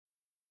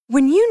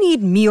When you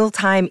need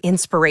mealtime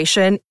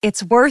inspiration,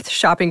 it's worth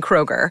shopping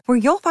Kroger, where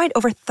you'll find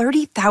over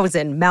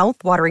 30,000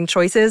 mouth-watering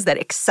choices that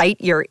excite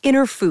your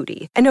inner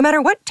foodie. And no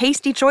matter what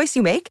tasty choice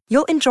you make,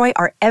 you'll enjoy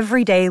our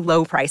everyday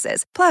low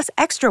prices, plus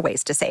extra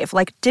ways to save,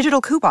 like digital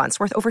coupons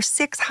worth over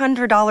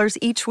 $600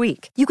 each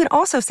week. You can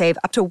also save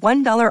up to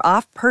 $1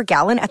 off per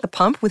gallon at the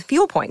pump with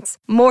fuel points.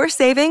 More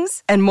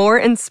savings and more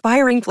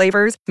inspiring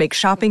flavors make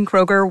shopping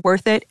Kroger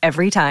worth it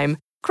every time.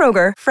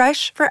 Kroger,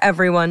 fresh for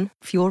everyone.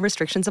 Fuel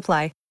restrictions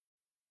apply.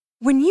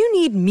 When you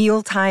need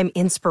mealtime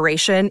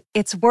inspiration,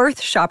 it's worth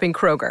shopping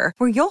Kroger,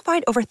 where you'll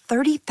find over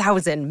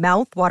 30,000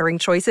 mouth-watering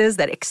choices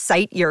that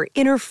excite your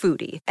inner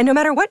foodie. And no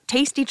matter what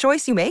tasty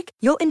choice you make,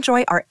 you'll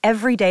enjoy our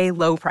everyday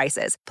low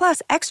prices,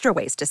 plus extra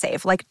ways to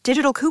save, like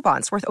digital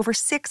coupons worth over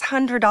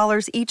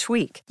 $600 each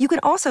week. You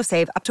can also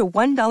save up to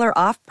 $1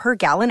 off per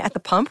gallon at the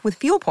pump with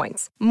fuel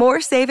points.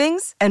 More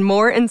savings and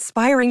more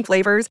inspiring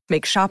flavors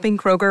make shopping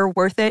Kroger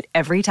worth it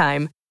every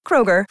time.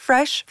 Kroger,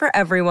 fresh for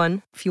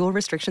everyone. Fuel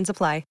restrictions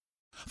apply.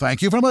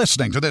 Thank you for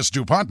listening to this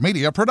DuPont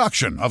Media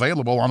production,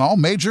 available on all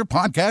major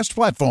podcast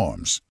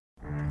platforms.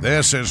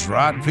 This is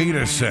Rod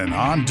Peterson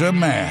on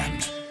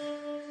demand.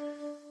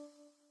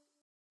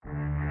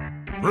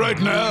 Right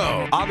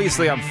now.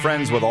 Obviously, I'm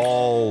friends with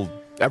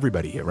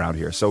everybody around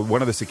here. So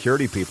one of the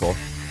security people,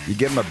 you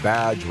give them a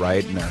badge,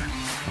 right? And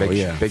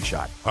they're big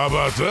shot. How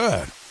about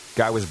that?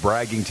 Guy was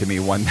bragging to me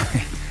one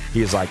night.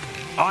 He's like,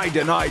 I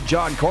denied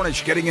John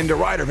Cornish getting into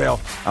Ryderville.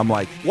 I'm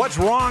like, what's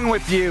wrong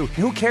with you?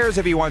 Who cares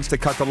if he wants to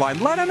cut the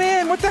line? Let him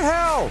in. What the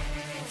hell?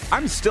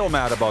 I'm still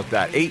mad about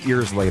that 8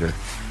 years later.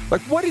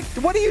 Like, what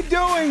are you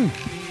doing?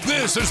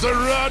 This is the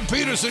Rod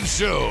Peterson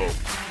Show.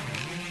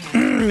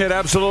 It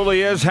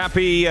absolutely is.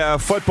 Happy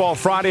Football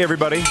Friday,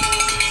 everybody.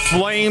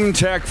 Flame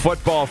Tech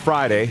Football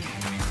Friday.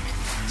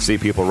 See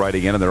people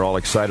writing in, and they're all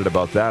excited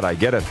about that. I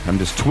get it. I'm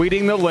just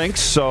tweeting the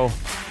links. So,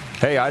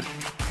 hey,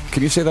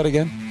 can you say that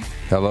again?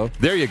 Hello?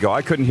 There you go.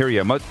 I couldn't hear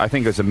you. I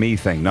think it's a me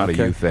thing, not a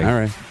you thing. All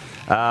right.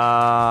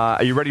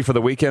 Are you ready for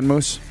the weekend,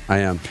 Moose? I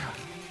am.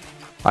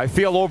 I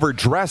feel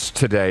overdressed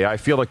today. I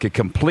feel like a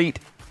complete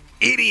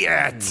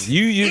idiot.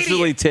 You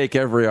usually take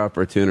every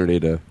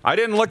opportunity to... I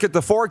didn't look at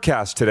the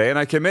forecast today, and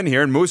I came in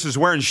here, and Moose is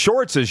wearing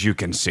shorts, as you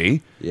can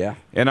see. Yeah.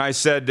 And I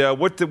said,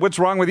 what's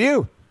wrong with you?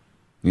 And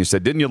you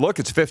said, didn't you look?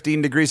 It's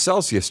 15 degrees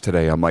Celsius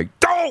today. I'm like,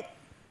 don't!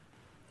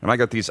 And I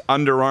got these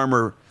Under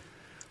Armour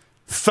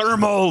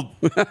thermal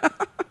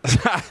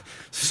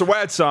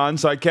sweats on,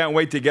 so I can't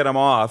wait to get them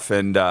off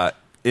and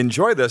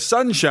enjoy the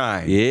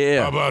sunshine.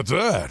 Yeah. How about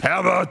that? How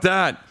about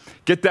that?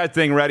 Get that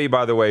thing ready,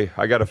 by the way.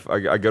 I got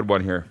a good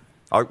one here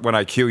when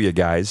I cue you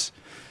guys.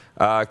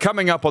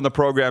 Coming up on the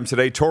program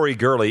today, Tori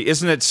Gurley.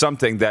 Isn't it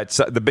something that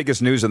the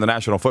biggest news in the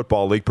National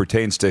Football League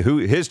pertains to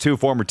his two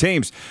former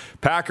teams,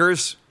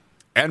 Packers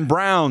and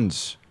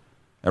Browns?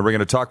 And we're going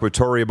to talk with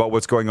Tori about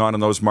what's going on in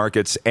those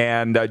markets.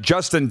 And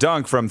Justin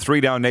Dunk from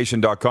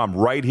 3downnation.com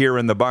right here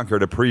in the bunker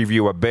to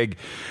preview a big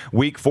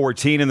Week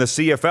 14 in the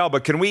CFL.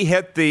 But can we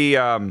hit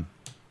the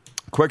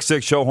quick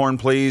six show horn,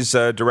 please,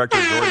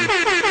 Director Jordan?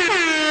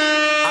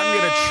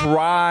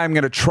 I'm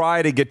going to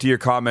try to get to your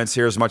comments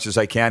here as much as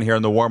I can here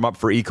in the warm-up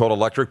for Ecold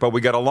Electric. But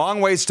we got a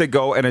long ways to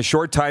go and a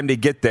short time to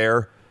get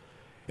there.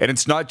 And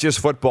it's not just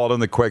football in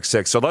the quick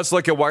six. So let's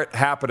look at what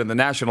happened in the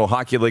National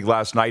Hockey League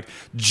last night.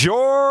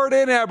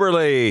 Jordan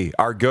Eberle,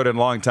 our good and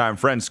longtime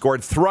friend,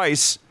 scored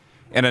thrice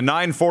in a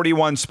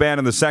 9:41 span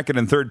in the second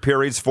and third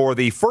periods for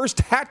the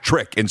first hat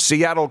trick in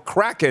Seattle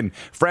Kraken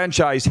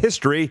franchise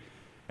history.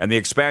 And the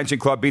expansion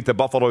club beat the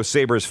Buffalo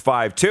Sabres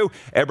 5-2.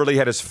 Eberle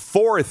had his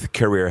fourth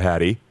career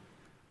hattie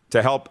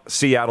to help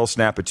Seattle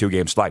snap a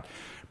two-game slide.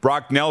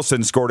 Brock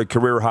Nelson scored a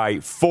career-high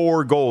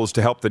 4 goals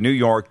to help the New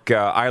York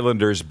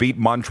Islanders beat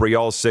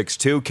Montreal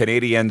 6-2.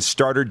 Canadian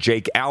starter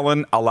Jake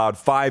Allen allowed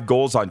 5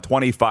 goals on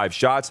 25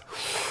 shots.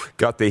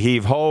 Got the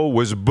heave-ho,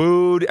 was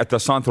booed at the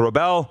Centre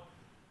Bell.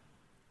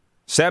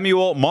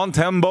 Samuel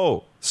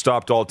Montembeault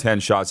stopped all 10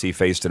 shots he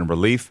faced in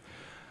relief.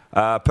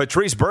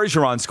 Patrice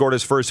Bergeron scored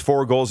his first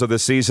 4 goals of the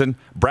season.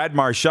 Brad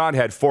Marchand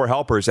had 4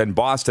 helpers, and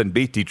Boston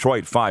beat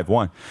Detroit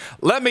 5-1.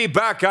 Let me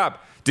back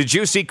up. Did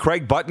you see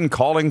Craig Button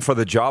calling for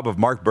the job of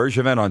Marc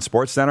Bergevin on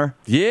SportsCenter?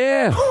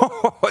 Yeah.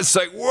 It's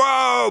like,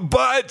 whoa,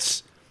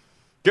 Butts.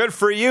 Good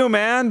for you,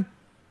 man.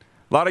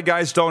 A lot of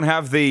guys don't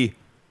have the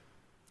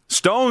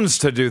stones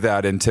to do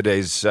that in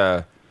today's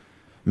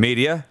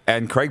media.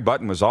 And Craig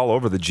Button was all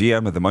over the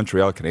GM of the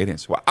Montreal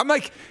Canadiens. Well, I'm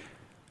like,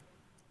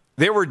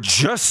 they were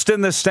just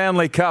in the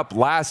Stanley Cup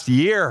last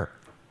year.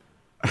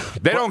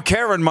 They don't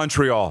care in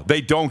Montreal. They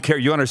don't care.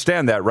 You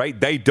understand that, right?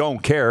 They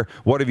don't care.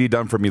 What have you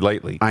done for me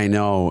lately? I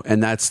know,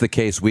 and that's the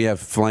case. We have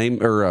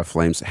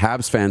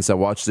Habs fans that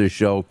watch this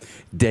show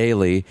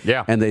daily,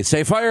 and they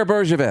say, fire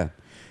Bergevin.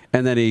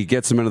 And then he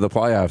gets him into the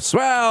playoffs.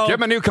 Well, give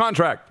him a new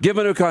contract. Give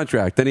him a new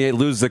contract. Then he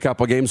loses a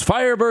couple games.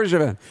 Fire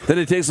Bergevin. Then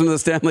he takes him to the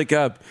Stanley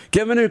Cup.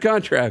 Give him a new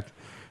contract.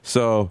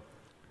 So,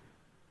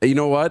 you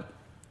know what?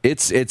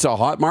 It's a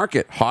hot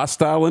market,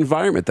 hostile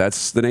environment.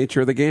 That's the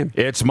nature of the game.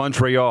 It's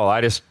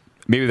Montreal.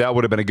 Maybe that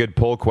would have been a good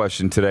poll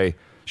question today.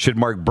 Should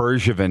Marc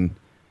Bergevin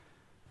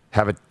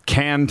have a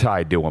can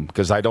tied to him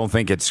because I don't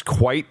think it's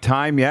quite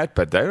time yet,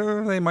 but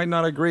they might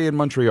not agree in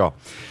Montreal.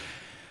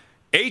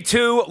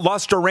 A2,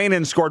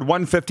 Luster-Rainen scored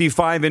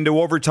 155 into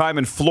overtime,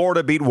 and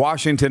Florida beat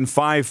Washington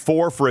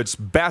 5-4 for its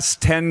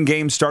best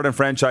 10-game start in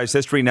franchise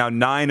history, now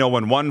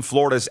 9-0-1.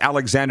 Florida's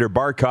Alexander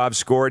Barkov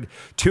scored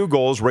 2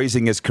 goals,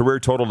 raising his career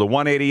total to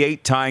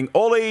 188, tying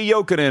Olli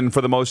Jokinen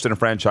for the most in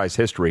franchise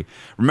history.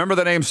 Remember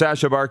the name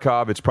Sasha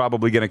Barkov? It's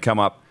probably going to come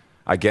up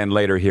again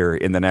later here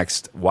in the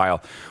next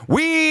while.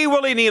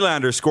 Willie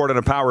Nylander scored on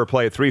a power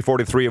play at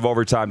 3:43 of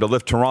overtime to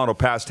lift Toronto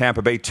past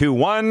Tampa Bay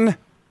 2-1.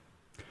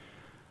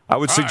 I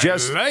would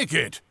suggest. I like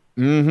it.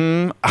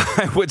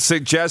 I would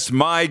suggest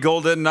my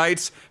Golden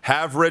Knights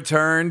have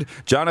returned.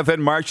 Jonathan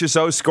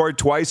Marchessault scored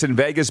twice, and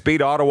Vegas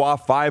beat Ottawa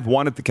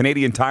 5-1 at the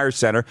Canadian Tire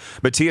Center.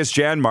 Matthias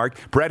Janmark,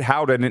 Brett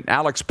Howden, and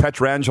Alex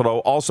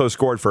Pietrangelo also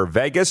scored for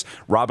Vegas.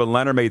 Robin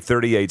Lehner made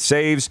 38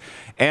 saves.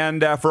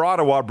 And for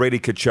Ottawa, Brady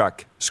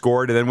Tkachuk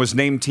scored and then was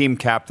named team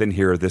captain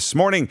here this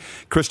morning.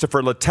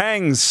 Christopher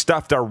Letang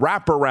stuffed a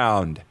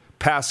wraparound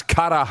past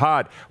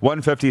Katahat,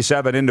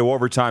 157 into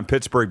overtime.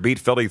 Pittsburgh beat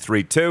Philly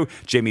 3-2.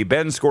 Jamie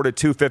Benn scored at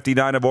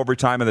 2:59 of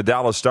overtime in the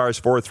Dallas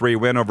Stars 4-3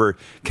 win over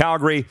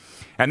Calgary.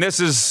 And this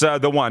is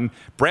the one.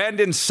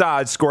 Brandon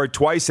Saad scored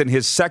twice in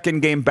his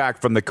second game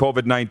back from the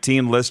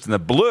COVID-19 list, and the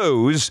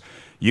Blues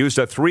used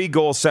a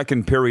 3-goal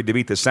second period to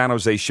beat the San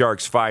Jose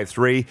Sharks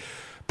 5-3.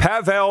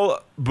 Pavel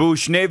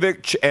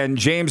Buchnevich and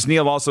James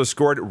Neal also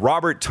scored.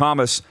 Robert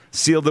Thomas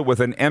sealed it with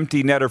an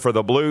empty netter for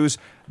the Blues.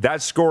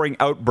 That scoring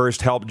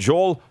outburst helped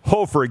Joel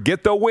Hofer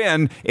get the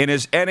win in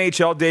his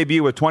NHL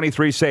debut with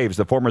 23 saves,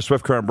 the former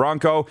Swift Current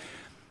Bronco.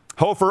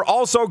 Hofer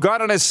also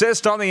got an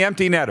assist on the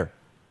empty netter.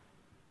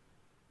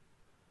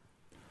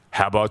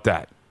 How about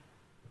that?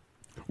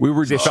 We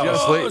were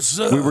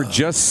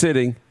just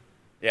sitting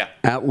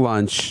at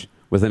lunch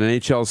with an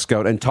NHL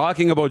scout and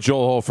talking about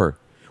Joel Hofer.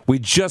 We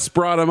just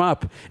brought him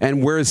up,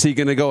 and where is he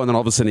going to go? And then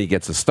all of a sudden he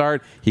gets a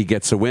start, he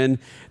gets a win.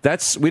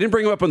 We didn't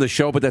bring him up on the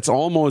show, but that's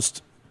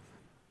almost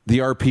the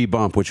RP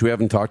bump, which we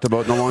haven't talked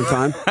about in a long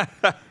time.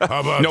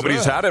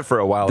 Nobody's had it for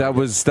a while. That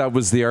was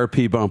the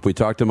RP bump. We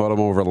talked about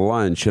him over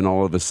lunch, and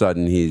all of a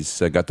sudden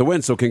he's got the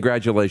win. So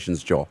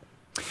congratulations, Joel.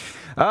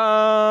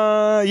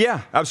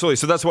 Yeah, absolutely.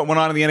 So that's what went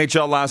on in the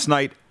NHL last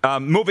night.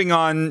 Moving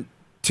on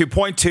to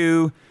point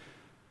 2.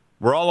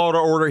 We're all out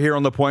of order here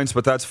on the points,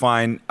 but that's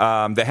fine.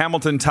 The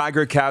Hamilton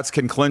Tiger Cats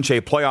can clinch a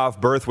playoff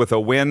berth with a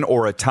win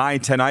or a tie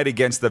tonight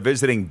against the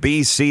visiting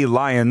BC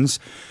Lions.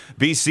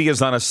 BC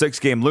is on a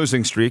 6-game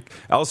losing streak.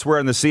 Elsewhere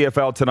in the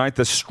CFL tonight,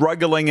 the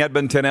struggling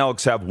Edmonton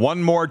Elks have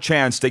one more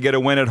chance to get a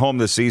win at home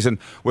this season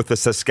with the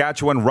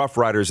Saskatchewan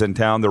Roughriders in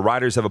town. The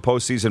Riders have a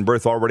postseason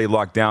berth already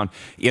locked down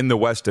in the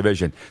West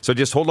Division. So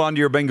just hold on to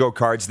your bingo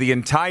cards. The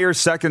entire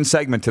second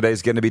segment today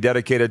is going to be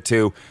dedicated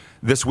to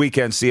this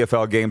weekend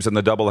CFL games and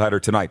the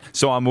doubleheader tonight.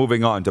 So I'm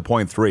moving on to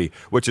point 3,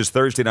 which is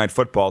Thursday Night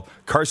Football.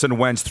 Carson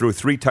Wentz threw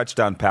 3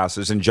 touchdown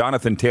passes, and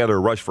Jonathan Taylor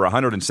rushed for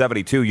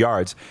 172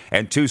 yards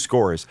and 2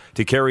 scores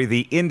to carry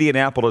the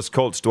Indianapolis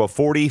Colts to a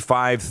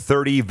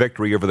 45-30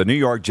 victory over the New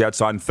York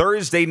Jets on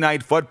Thursday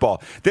Night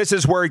Football. This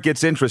is where it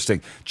gets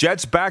interesting.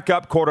 Jets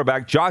backup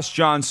quarterback Josh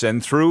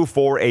Johnson threw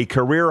for a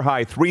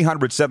career-high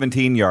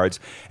 317 yards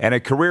and a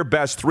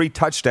career-best 3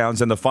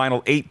 touchdowns in the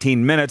final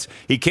 18 minutes.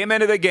 He came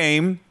into the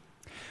game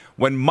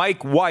when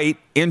Mike White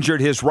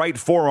injured his right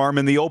forearm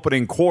in the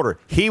opening quarter.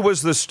 He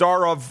was the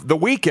star of the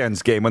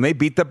weekend's game when they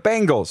beat the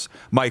Bengals,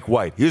 Mike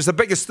White. He was the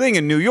biggest thing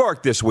in New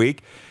York this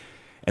week,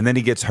 and then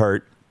he gets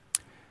hurt.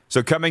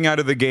 So coming out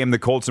of the game, the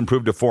Colts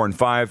improved to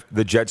 4-5.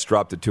 The Jets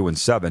dropped to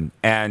 2-7.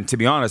 And to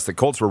be honest, the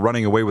Colts were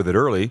running away with it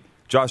early.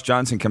 Josh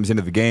Johnson comes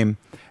into the game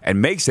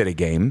and makes it a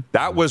game.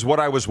 That was what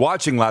I was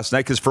watching last night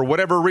because for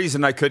whatever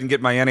reason, I couldn't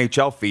get my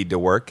NHL feed to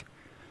work.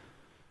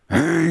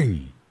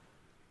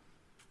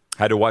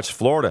 Had to watch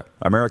Florida,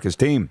 America's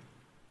team,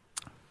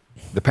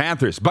 the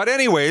Panthers. But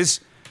anyways,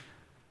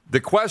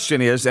 the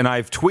question is, and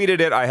I've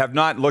tweeted it, I have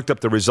not looked up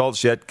the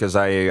results yet because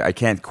I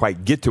can't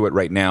quite get to it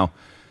right now,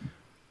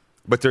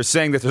 but they're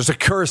saying that there's a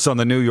curse on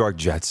the New York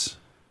Jets.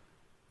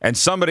 And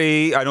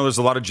somebody, I know there's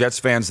a lot of Jets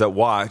fans that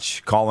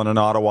watch, Colin in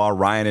Ottawa,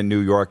 Ryan in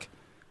New York.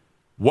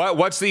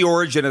 What's the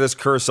origin of this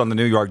curse on the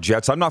New York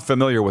Jets? I'm not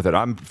familiar with it.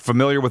 I'm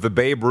familiar with the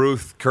Babe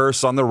Ruth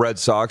curse on the Red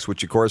Sox,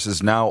 which of course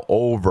is now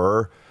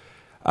over.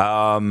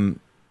 I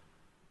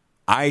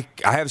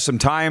have some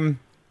time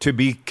to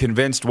be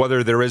convinced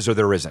whether there is or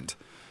there isn't.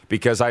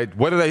 Because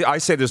I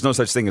say there's no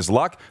such thing as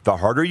luck. The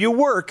harder you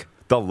work,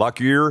 the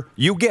luckier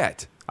you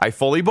get. I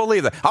fully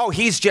believe that. Oh,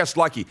 he's just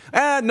lucky.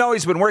 No,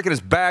 he's been working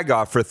his bag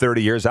off for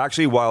 30 years,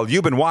 actually, while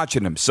you've been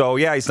watching him. So,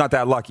 yeah, he's not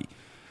that lucky.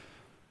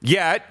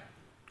 Yet,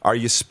 are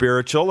you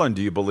spiritual and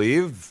do you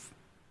believe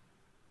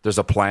there's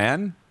a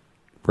plan?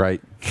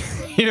 Right.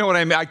 You know what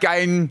I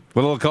mean?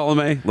 Little column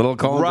A, little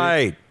column B.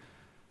 Right.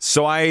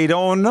 So I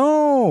don't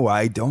know.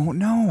 I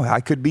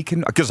could be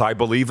because I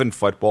believe in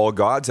football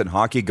gods and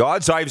hockey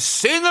gods. I've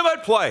seen them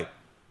at play.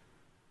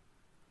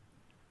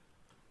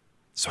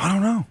 So I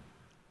don't know.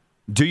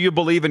 Do you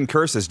believe in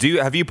curses?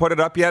 Have you put it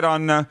up yet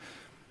on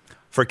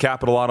for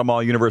Capital Auto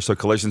Mall Universal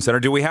Collision Center.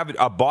 Do we have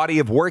a body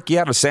of work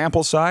yet, a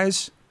sample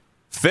size?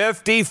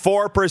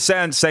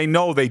 54% say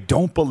no, they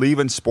don't believe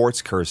in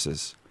sports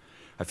curses.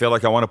 I feel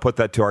like I want to put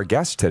that to our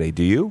guest today.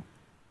 Do you?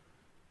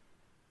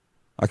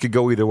 I could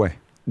go either way.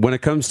 When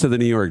it comes to the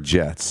New York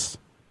Jets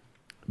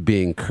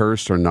being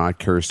cursed or not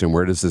cursed, and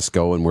where does this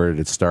go and where did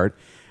it start?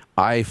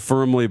 I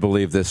firmly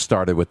believe this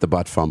started with the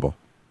butt fumble.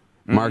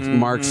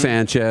 Mark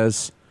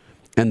Sanchez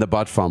and the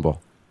butt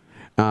fumble.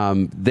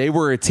 They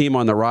were a team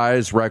on the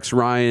rise. Rex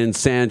Ryan,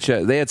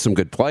 Sanchez, they had some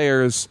good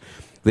players.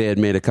 They had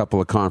made a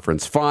couple of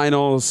conference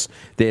finals.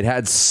 They had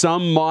had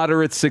some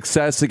moderate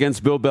success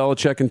against Bill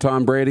Belichick and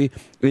Tom Brady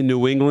in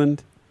New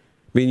England.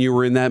 I mean, you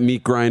were in that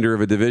meat grinder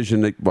of a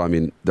division. Well, I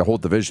mean, the whole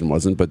division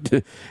wasn't,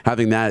 but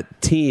having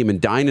that team and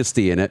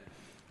dynasty in it,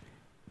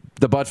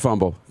 the butt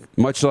fumble.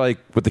 Much like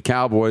with the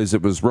Cowboys,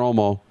 it was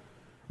Romo,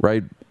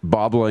 right,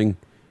 bobbling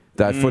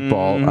that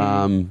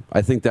football.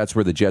 I think that's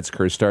where the Jets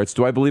curse starts.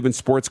 Do I believe in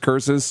sports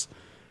curses?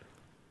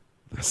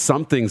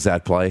 Something's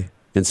at play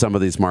in some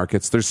of these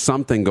markets. There's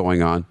something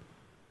going on.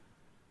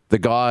 The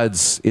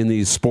gods in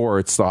these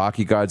sports, the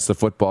hockey gods, the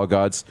football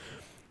gods,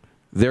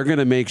 they're going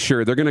to make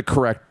sure, they're going to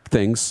correct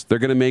things. They're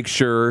going to make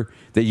sure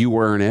that you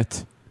earn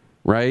it,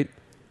 right?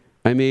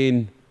 I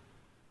mean,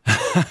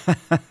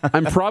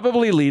 I'm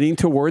probably leaning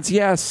towards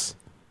yes.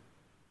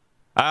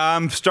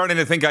 I'm starting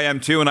to think I am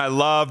too, and I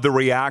love the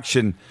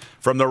reaction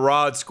from the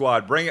Rod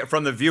Squad. Bring it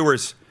from the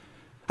viewers.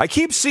 I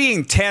keep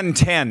seeing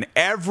 10-10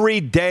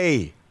 every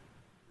day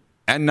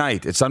and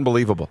night. It's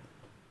unbelievable.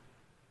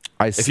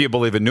 If you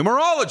believe in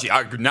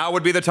numerology, now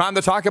would be the time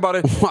to talk about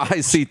it. Well,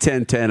 I see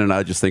 10-10, and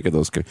I just think of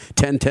those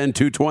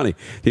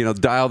 10-10-220.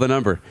 Dial the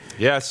number.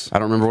 Yes. I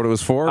don't remember what it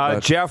was for.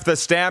 But Jeff, the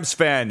Stamps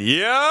fan.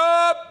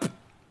 Yep.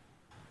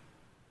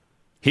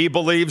 He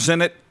believes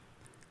in it.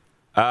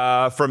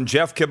 From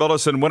Jeff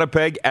Kibilis in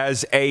Winnipeg,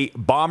 as a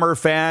Bomber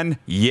fan,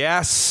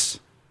 yes.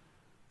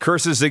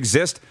 Curses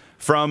exist.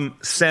 From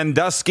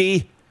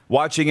Sandusky,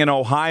 watching in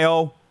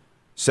Ohio,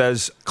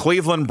 says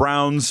Cleveland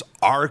Browns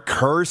are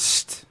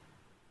cursed.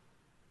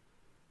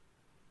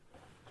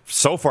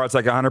 So far, it's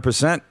like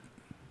 100%.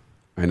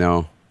 I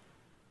know.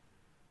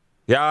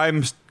 Yeah,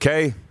 I'm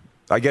okay.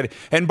 I get it.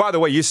 And by the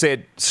way, you say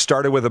it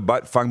started with a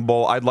butt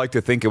fumble. I'd like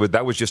to think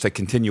that was just a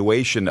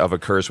continuation of a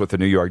curse with the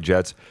New York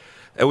Jets.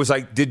 It was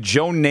like, did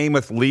Joe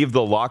Namath leave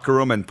the locker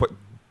room and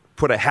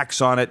put a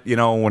hex on it,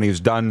 when he was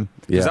done?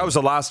 Because that was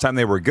the last time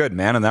they were good,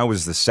 man, and that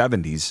was the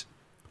 70s.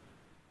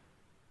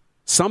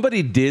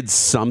 Somebody did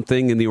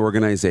something in the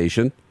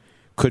organization.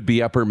 Could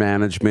be upper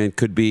management,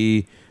 could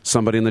be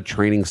somebody in the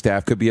training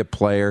staff, could be a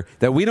player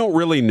that we don't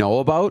really know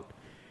about,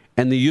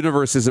 and the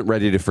universe isn't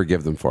ready to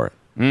forgive them for it.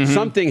 Mm-hmm.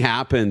 Something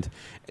happened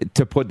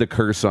to put the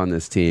curse on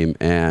this team,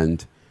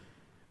 and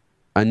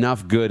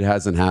enough good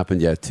hasn't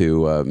happened yet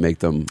to make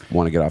them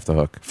want to get off the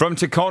hook. From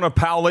Tacona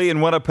Powley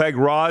in Winnipeg,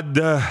 Rod,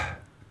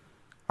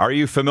 are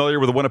you familiar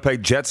with the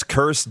Winnipeg Jets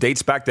curse?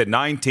 Dates back to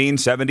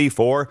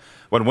 1974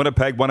 when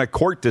Winnipeg won a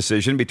court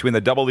decision between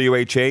the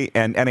WHA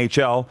and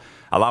NHL,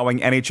 allowing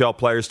NHL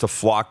players to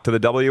flock to the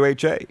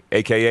WHA,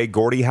 a.k.a.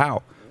 Gordie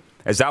Howe.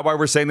 Is that why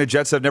we're saying the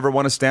Jets have never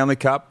won a Stanley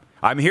Cup?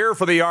 I'm here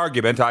for the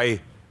argument.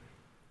 I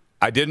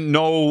didn't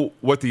know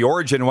what the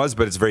origin was,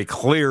 but it's very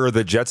clear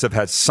the Jets have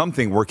had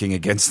something working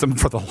against them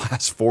for the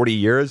last 40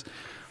 years,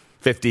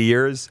 50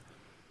 years.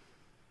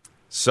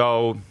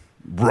 So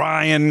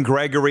Brian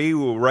Gregory,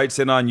 who writes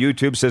in on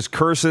YouTube, says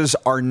curses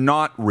are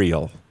not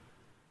real.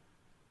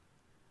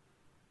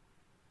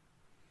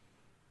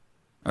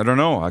 I don't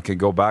know. I could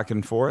go back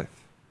and forth.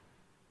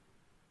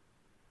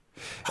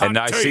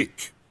 Hot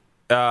take.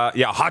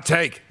 Hot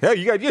take. Hey,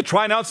 you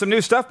trying out some new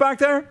stuff back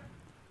there?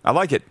 I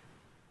like it.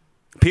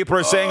 People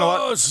are saying a lot.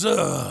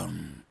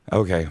 Awesome.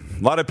 Okay.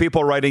 A lot of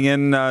people writing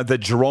in that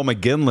Jerome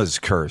McGinley's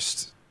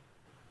cursed.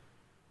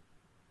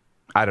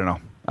 I don't know.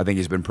 I think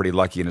he's been pretty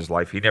lucky in his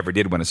life. He never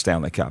did win a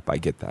Stanley Cup. I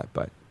get that.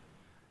 But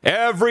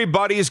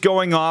everybody's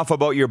going off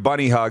about your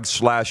bunny hug /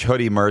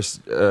 hoodie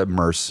moose.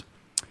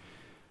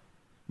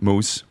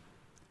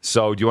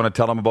 So do you want to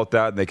tell them about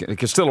that? They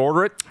can still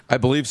order it? I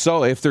believe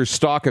so. If there's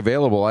stock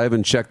available. I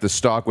haven't checked the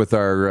stock with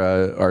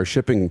our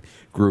shipping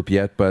group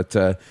yet, but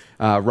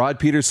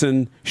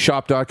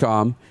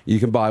rodpetersonshop.com, you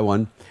can buy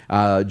one.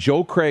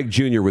 Joe Craig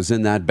Jr. was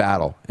in that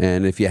battle,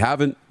 and if you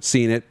haven't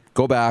seen it,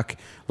 go back,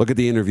 look at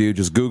the interview,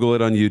 just Google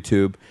it on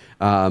YouTube.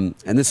 And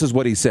this is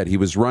what he said. He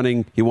was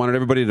running. He wanted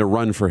everybody to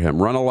run for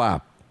him, run a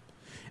lap.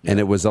 And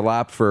it was a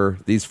lap for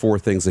these 4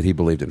 things that he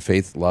believed in: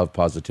 faith, love,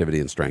 positivity,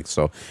 and strength.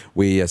 So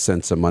we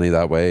sent some money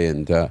that way,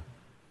 and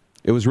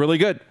it was really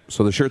good.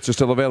 So the shirts are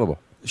still available.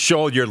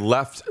 Show your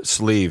left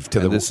sleeve to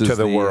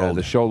the world.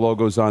 The show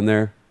logo's on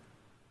there.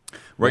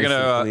 We're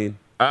going to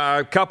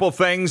a couple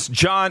things.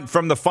 John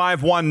from the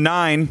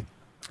 519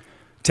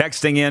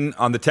 texting in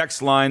on the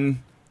text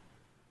line.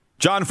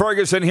 John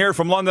Ferguson here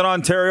from London,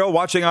 Ontario,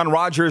 watching on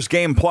Rodgers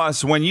Game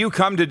Plus. When you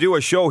come to do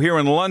a show here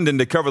in London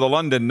to cover the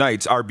London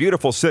Knights, our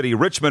beautiful city,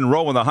 Richmond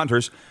Row and the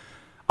Hunters,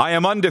 I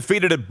am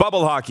undefeated at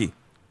bubble hockey.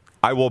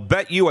 I will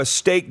bet you a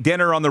steak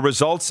dinner on the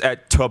results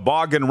at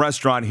Toboggan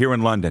Restaurant here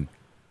in London.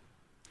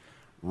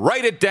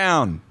 Write it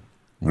down.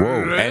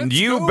 Whoa. And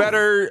you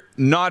better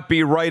not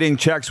be writing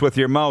checks with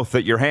your mouth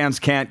that your hands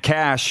can't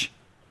cash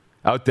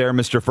out there,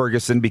 Mr.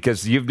 Ferguson,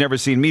 because you've never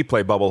seen me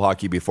play bubble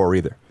hockey before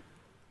either.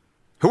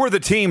 Who are the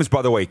teams,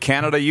 by the way?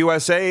 Canada,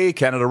 USA,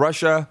 Canada,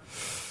 Russia.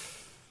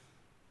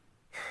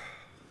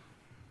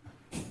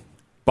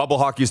 Bubble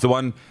hockey's the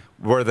one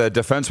where the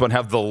defensemen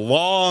have the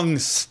long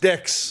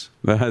sticks.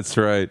 That's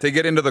right. To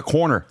get into the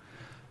corner.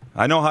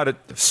 I know how to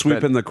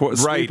Sweep in the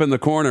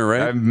corner,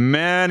 right? I have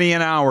many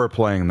an hour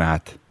playing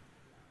that.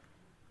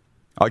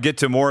 I'll get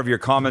to more of your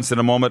comments in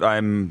a moment.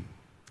 I'm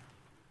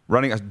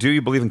running. Do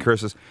you believe in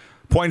curses?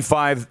 Point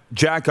 5,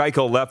 Jack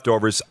Eichel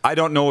leftovers. I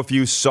don't know if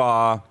you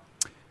saw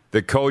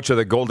the coach of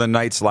the Golden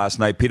Knights last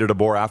night, Peter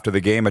DeBoer, after the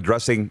game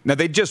addressing. Now,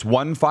 they just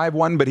won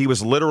 5-1, but he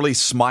was literally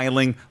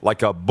smiling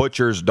like a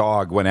butcher's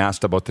dog when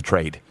asked about the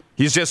trade.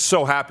 He's just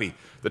so happy.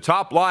 The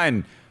top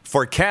line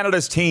for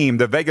Canada's team,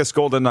 the Vegas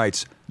Golden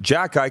Knights,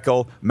 Jack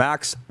Eichel,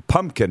 Max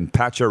Pumpkin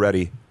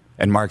Pacioretty,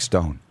 and Mark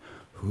Stone.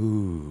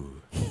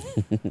 Ooh.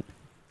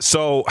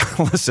 So,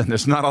 listen,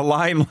 there's not a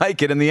line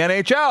like it in the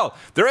NHL.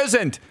 There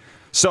isn't.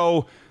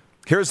 So,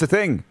 here's the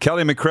thing.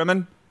 Kelly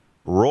McCrimmon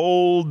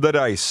rolled the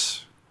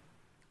dice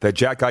that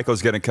Jack Eichel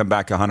is going to come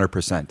back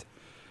 100%.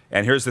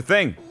 And here's the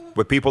thing.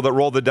 With people that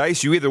roll the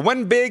dice, you either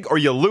win big or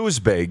you lose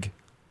big.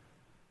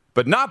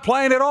 But not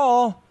playing at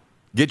all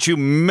gets you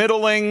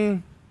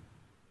middling,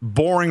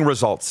 boring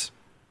results.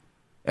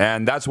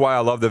 And that's why I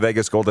love the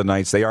Vegas Golden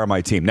Knights. They are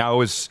my team. Now, I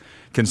was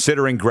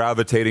considering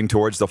gravitating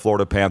towards the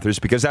Florida Panthers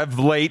because of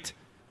late,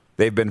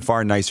 they've been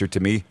far nicer to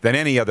me than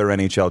any other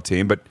NHL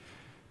team. But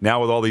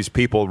now with all these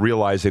people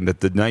realizing that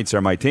the Knights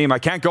are my team, I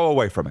can't go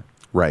away from it.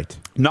 Right.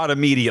 Not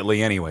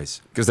immediately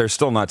anyways, because they're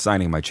still not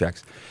signing my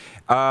checks.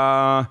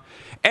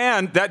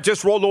 And that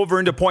just rolled over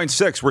into point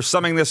 6. We're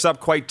summing this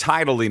up quite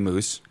tidily,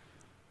 Moose.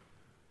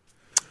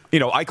 You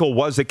know, Eichel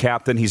was a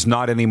captain. He's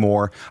not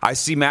anymore. I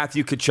see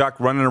Matthew Tkachuk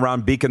running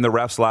around beaking the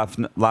refs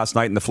last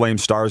night in the Flame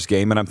Stars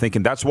game, and I'm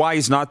thinking that's why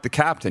he's not the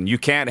captain. You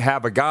can't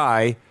have a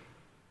guy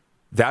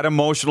that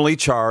emotionally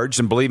charged,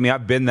 and believe me,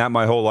 I've been that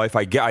my whole life.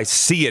 I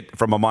see it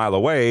from a mile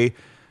away.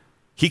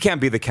 He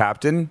can't be the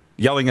captain,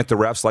 yelling at the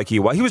refs like he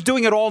was. He was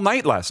doing it all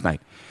night last night.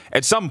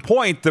 At some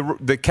point,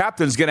 the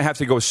captain's going to have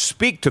to go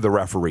speak to the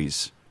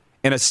referees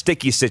in a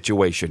sticky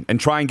situation and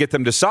try and get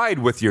them to side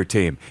with your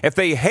team. If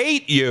they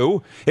hate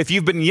you, if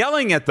you've been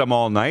yelling at them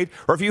all night,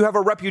 or if you have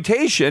a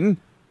reputation,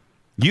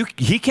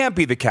 he can't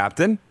be the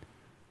captain.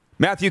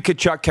 Matthew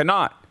Tkachuk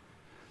cannot.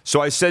 So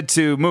I said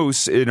to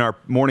Moose in our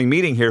morning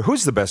meeting here,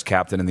 who's the best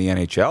captain in the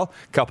NHL?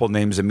 A couple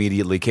names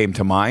immediately came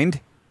to mind.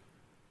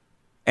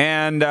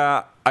 And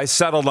I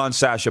settled on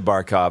Sasha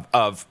Barkov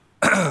of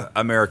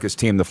America's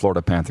team, the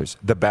Florida Panthers,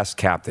 the best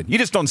captain. You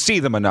just don't see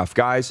them enough,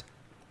 guys.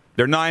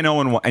 They're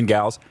 9-0-1, and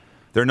gals.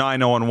 They're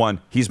 9-0-1.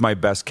 He's my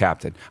best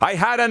captain. I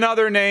had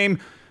another name.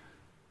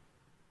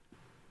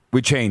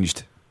 We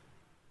changed.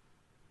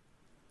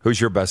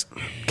 Who's your best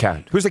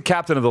captain? Who's the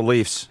captain of the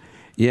Leafs?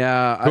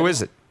 Yeah. Who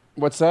is it?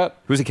 What's that?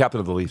 Who's the captain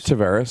of the Leafs?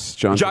 Tavares.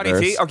 Johnny Tavares.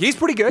 T. Okay, he's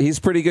pretty good. He's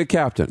a pretty good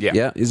captain.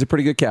 Yeah, he's a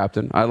pretty good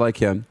captain. I like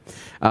him.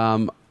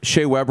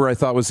 Shea Weber, I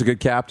thought, was a good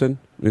captain.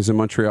 He was in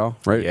Montreal,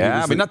 right?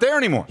 Yeah, but not there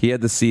anymore. He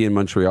had the C in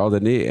Montreal,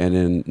 didn't he? And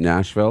in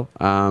Nashville.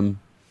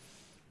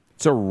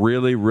 It's a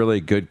really, really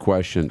good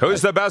question.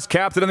 Who's the best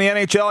captain in the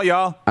NHL,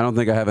 y'all? I don't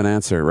think I have an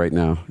answer right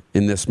now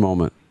in this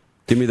moment.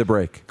 Give me the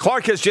break.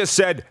 Clark has just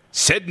said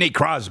Sidney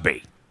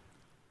Crosby.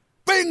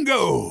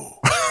 Bingo!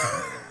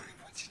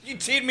 You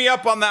teed me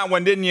up on that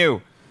one, didn't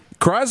you?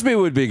 Crosby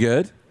would be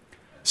good.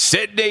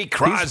 Sidney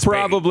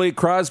Crosby.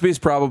 Crosby's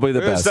probably the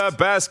best. Who's the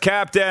best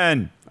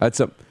captain? That's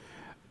a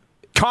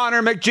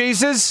Connor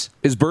McJesus.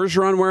 Is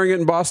Bergeron wearing it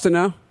in Boston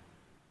now?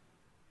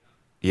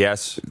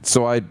 Yes.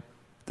 So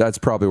that's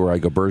probably where I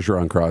go.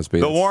 Bergeron, Crosby.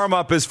 The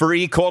warm-up is for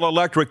Eichel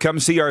Electric. Come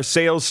see our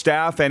sales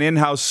staff and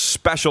in-house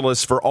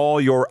specialists for all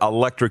your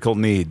electrical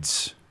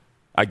needs.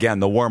 Again,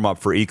 the warm-up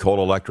for Eichel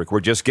Electric. We're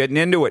just getting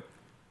into it.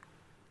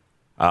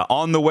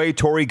 On the way,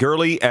 Tori,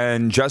 Gurley,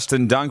 and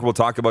Justin Dunk. We'll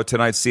talk about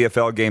tonight's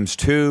CFL games,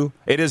 too.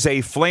 It is a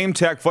Flame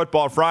Tech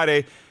Football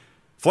Friday.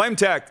 Flame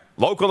Tech,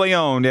 locally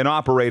owned and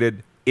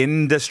operated,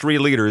 industry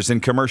leaders in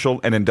commercial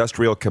and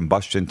industrial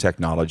combustion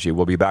technology.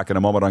 We'll be back in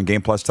a moment on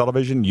Game Plus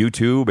Television,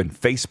 YouTube, and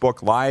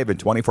Facebook Live,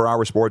 and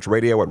 24-hour sports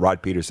radio at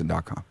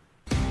rodpeterson.com.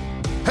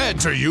 Head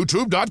to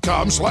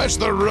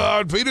youtube.com/The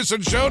Rod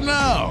Peterson Show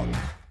now.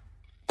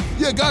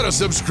 You gotta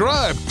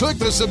subscribe. Click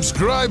the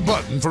subscribe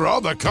button for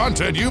all the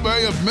content you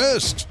may have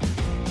missed.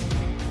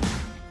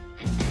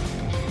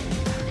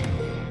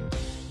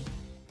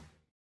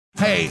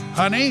 Hey,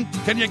 honey,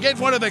 can you get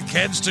one of the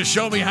kids to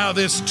show me how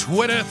this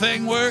Twitter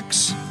thing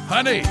works?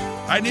 Honey,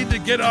 I need to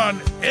get on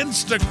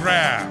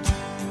Instagram.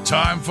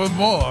 Time for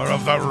more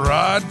of The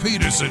Rod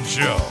Peterson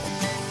Show.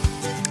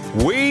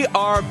 We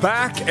are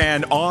back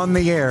and on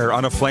the air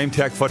on a Flame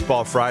Tech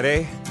Football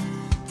Friday.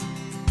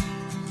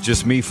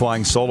 Just me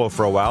flying solo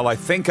for a while. I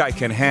think I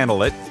can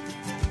handle it.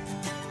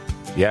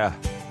 Yeah.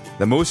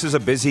 The Moose is a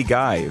busy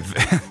guy.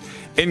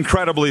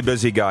 Incredibly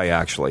busy guy,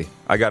 actually.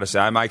 I got to say,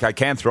 I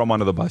can't throw him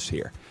under the bus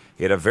here.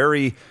 He had a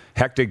very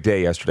hectic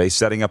day yesterday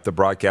setting up the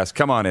broadcast.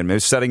 Come on in, man. He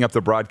was setting up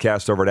the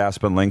broadcast over at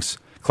Aspen Links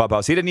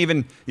Clubhouse. He's not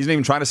even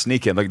trying to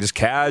sneak in, like just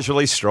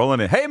casually strolling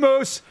in. Hey,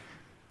 Moose.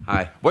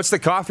 Hi. What's the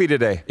coffee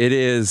today? It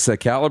is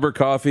Caliber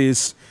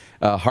Coffee's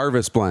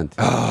Harvest Blend.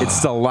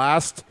 It's the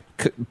last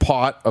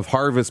pot of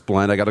Harvest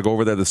Blend. I got to go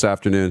over there this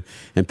afternoon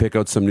and pick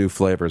out some new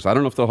flavors. I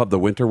don't know if they'll have the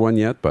winter one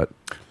yet, but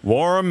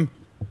warm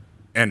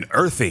and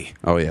earthy.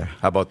 Oh yeah,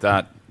 how about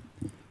that?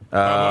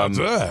 How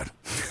about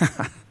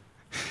that?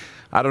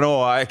 I don't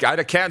know. I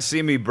can't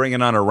see me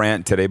bringing on a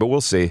rant today, but we'll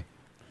see.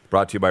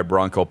 Brought to you by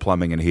Bronco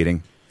Plumbing and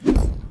Heating.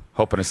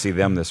 Hoping to see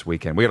them this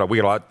weekend. We got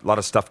a lot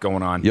of stuff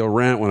going on. You'll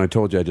rant when I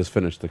told you I just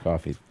finished the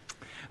coffee.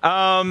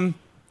 We're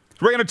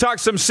going to talk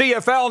some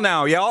CFL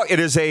now, y'all. It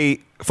is a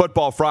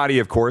Football Friday,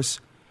 of course.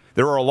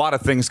 There are a lot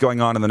of things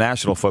going on in the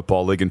National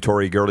Football League, and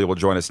Tori Gurley will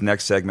join us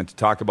next segment to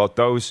talk about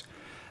those.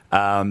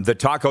 The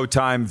Taco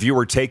Time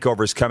viewer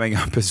takeover is coming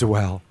up as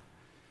well.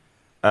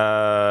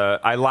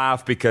 I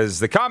laugh because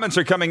the comments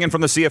are coming in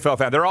from the CFL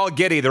fan. They're all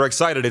giddy. They're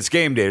excited. It's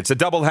game day. It's a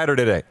doubleheader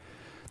today.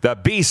 The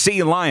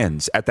BC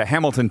Lions at the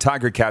Hamilton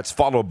Tiger Cats,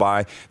 followed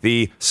by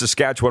the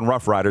Saskatchewan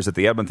Roughriders at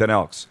the Edmonton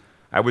Elks.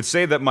 I would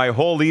say that my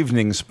whole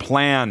evening's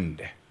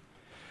planned.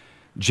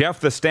 Jeff,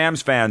 the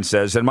Stamps fan,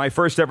 says, in my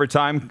first ever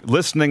time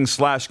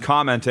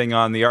listening/commenting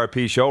on the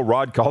RP show,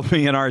 Rod called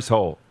me an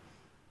arsehole.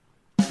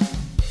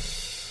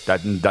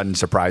 Doesn't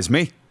surprise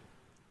me.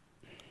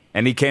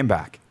 And he came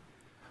back.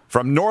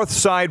 From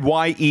Northside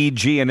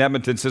YEG in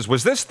Edmonton says,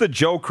 was this the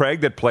Joe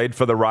Craig that played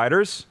for the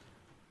Riders?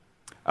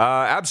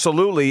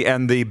 Absolutely,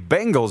 and the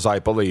Bengals, I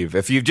believe.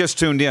 If you've just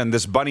tuned in,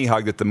 this bunny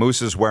hug that the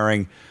Moose is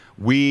wearing,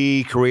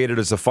 we created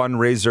as a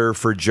fundraiser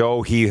for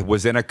Joe. He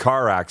was in a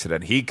car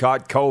accident. He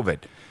caught COVID.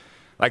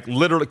 Like,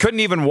 literally, couldn't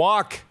even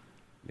walk.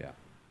 Yeah.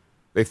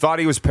 They thought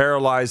he was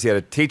paralyzed. He had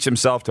to teach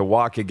himself to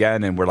walk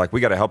again, and we're like,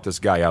 we got to help this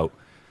guy out.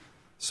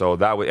 So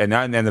that was,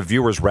 and the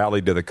viewers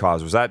rallied to the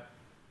cause. Was that?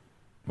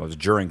 Well, it was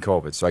during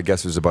COVID, so I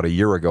guess it was about a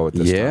year ago at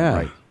this time,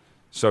 right?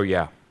 So,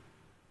 yeah.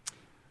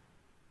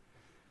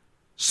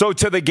 So,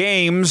 to the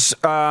games,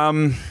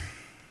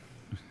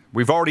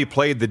 we've already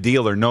played the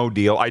deal or no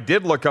deal. I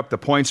did look up the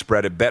point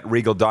spread at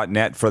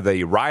betregal.net for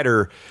the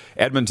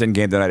Rider-Edmonton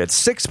game tonight at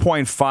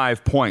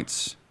 6.5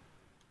 points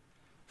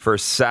for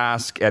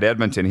Sask at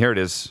Edmonton. Here it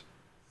is.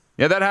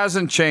 Yeah, that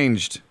hasn't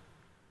changed.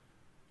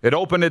 It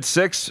opened at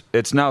 6.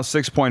 It's now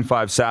 6.5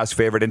 Sask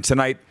favored. And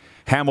tonight,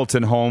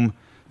 Hamilton home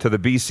to the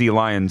BC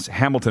Lions.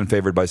 Hamilton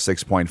favored by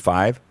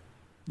 6.5.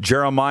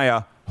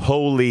 Jeremiah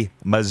Holy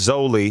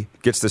Mazzoli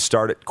gets the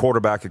start at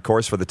quarterback, of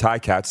course, for the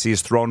Ticats.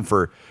 He's thrown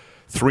for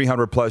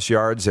 300-plus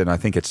yards in, I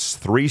think it's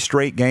 3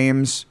 straight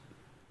games.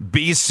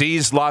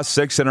 BC's lost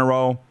 6 in a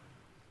row.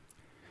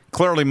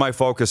 Clearly, my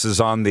focus is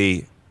on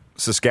the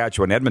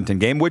Saskatchewan-Edmonton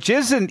game, which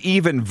isn't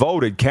even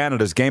voted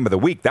Canada's game of the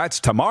week.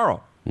 That's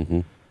tomorrow. Mm-hmm.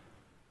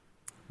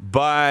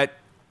 But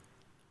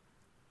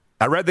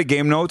I read the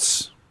game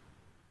notes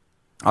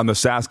on the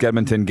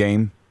Sask-Edmonton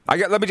game.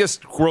 Let me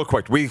just, real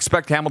quick, we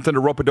expect Hamilton to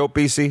rope-a-dope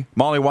BC?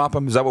 Molly-whop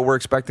them? Is that what we're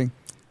expecting?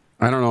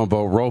 I don't know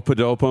about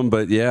rope-a-dope them,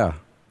 but yeah,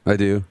 I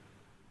do.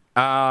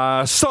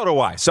 So do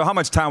I. So how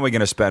much time are we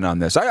going to spend on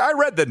this? I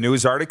read the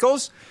news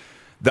articles.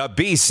 The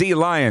BC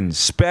Lions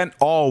spent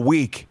all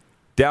week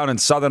down in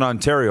Southern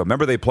Ontario.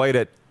 Remember they played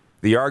at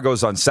the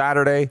Argos on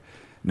Saturday?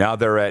 Now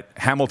they're at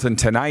Hamilton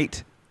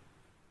tonight.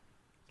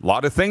 A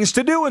lot of things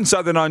to do in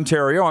Southern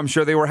Ontario. I'm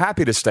sure they were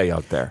happy to stay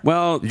out there.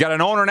 Well, you got an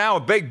owner now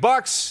with big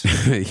bucks.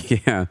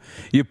 Yeah.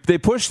 They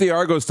pushed the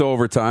Argos to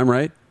overtime,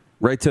 right?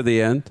 Right to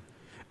the end.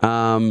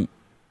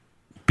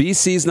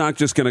 BC's not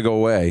just going to go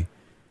away.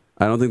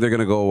 I don't think they're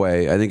going to go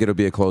away. I think it'll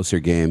be a closer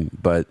game,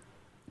 but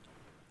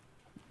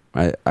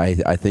I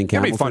think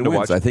Hamilton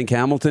wins. I think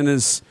Hamilton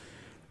is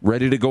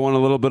ready to go on a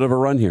little bit of a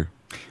run here.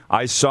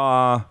 I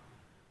saw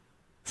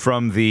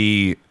from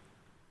the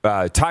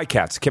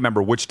Ticats, can't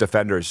remember which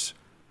defenders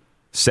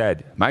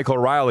said, Michael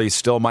Riley's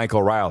still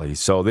Michael Riley,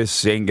 so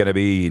this ain't going to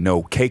be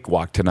no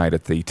cakewalk tonight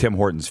at the Tim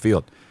Hortons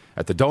Field,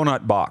 at the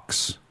Donut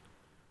Box.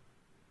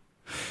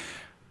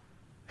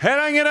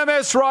 And I'm going to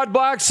miss Rod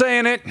Black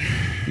saying it.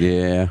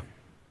 Yeah.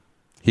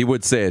 He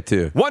would say it,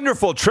 too.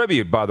 Wonderful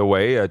tribute, by the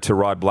way, to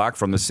Rod Black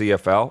from the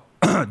CFL.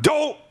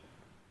 Don't!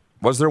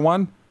 Was there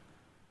one?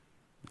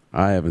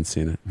 I haven't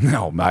seen it.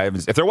 No, I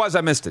haven't. If there was,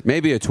 I missed it.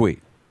 Maybe a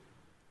tweet.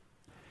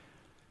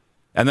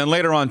 And then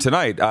later on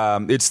tonight,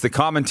 it's the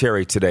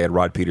commentary today at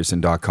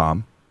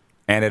rodpeterson.com,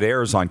 and it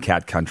airs on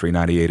Cat Country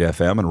 98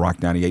 FM and Rock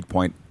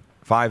 98.5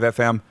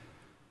 FM.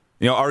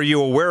 You know, are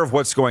you aware of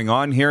what's going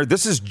on here?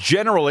 This is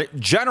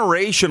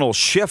generational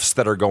shifts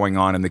that are going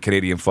on in the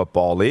Canadian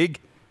Football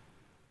League.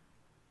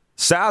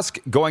 Sask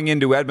going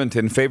into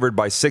Edmonton favored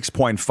by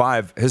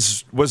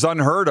 6.5 was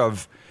unheard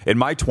of in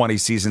my 20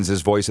 seasons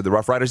as voice of the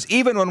Rough Riders.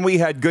 Even when we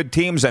had good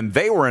teams and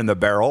they were in the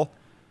barrel,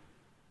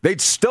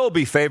 they'd still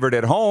be favored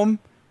at home.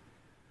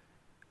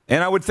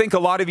 And I would think a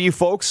lot of you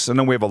folks, and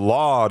then we have a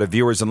lot of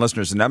viewers and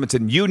listeners in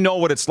Edmonton, you know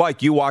what it's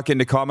like. You walk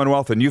into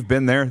Commonwealth and you've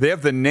been there. They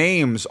have the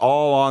names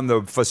all on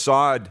the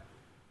facade,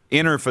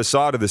 inner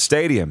facade of the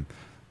stadium.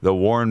 the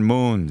Warren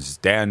Moons,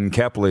 Dan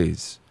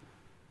Kepleys,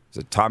 is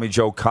it Tommy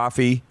Joe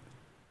Coffey?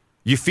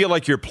 You feel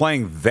like you're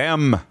playing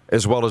them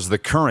as well as the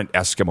current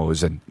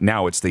Eskimos, and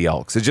now it's the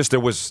Elks. It's just there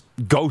was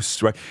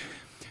ghosts, right?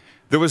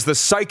 There was the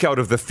psych out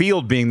of the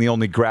field being the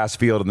only grass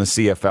field in the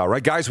CFL,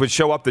 right? Guys would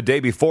show up the day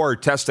before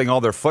testing all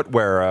their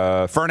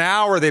footwear. For an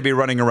hour, they'd be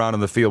running around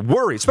in the field,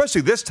 worried,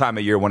 especially this time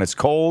of year when it's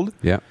cold.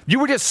 Yeah. You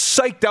were just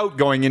psyched out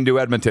going into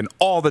Edmonton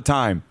all the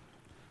time.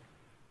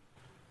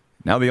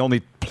 Now the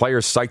only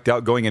player psyched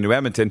out going into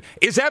Edmonton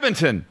is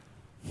Edmonton.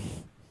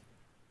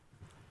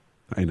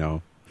 I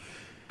know.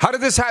 How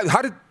did this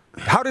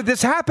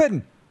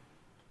happen?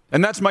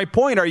 And that's my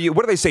point.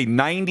 What do they say?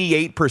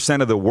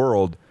 98% of the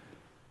world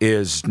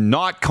is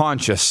not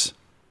conscious.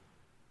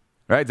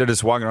 Right? They're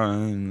just walking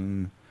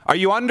around. Are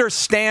you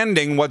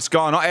understanding what's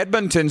gone on?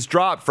 Edmonton's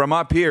dropped from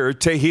up here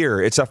to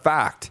here. It's a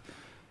fact.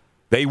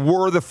 They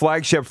were the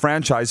flagship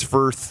franchise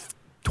for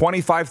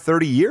 25,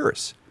 30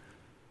 years.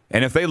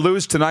 And if they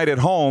lose tonight at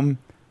home,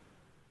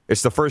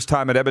 it's the first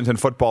time in Edmonton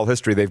football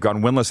history they've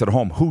gone winless at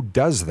home. Who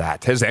does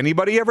that? Has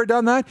anybody ever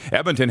done that?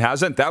 Edmonton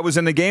hasn't. That was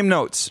in the game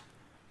notes.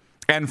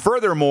 And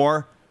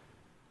furthermore,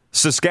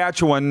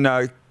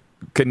 Saskatchewan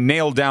can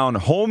nail down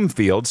home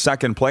field,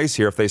 second place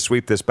here if they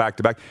sweep this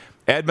back-to-back.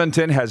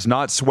 Edmonton has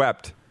not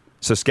swept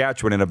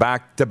Saskatchewan in a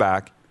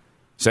back-to-back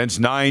since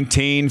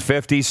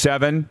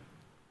 1957.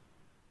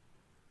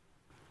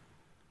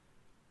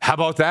 How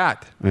about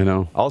that? I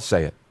know. I'll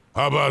say it.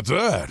 How about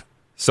that?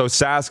 So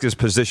Sask is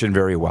positioned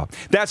very well.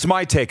 That's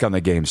my take on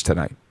the games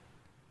tonight.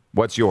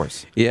 What's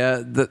yours?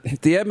 Yeah,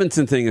 the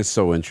Edmonton thing is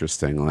so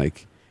interesting.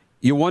 Like,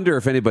 you wonder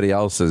if anybody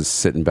else is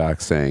sitting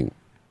back saying,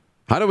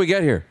 how did we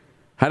get here?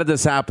 How did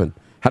this happen?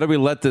 How did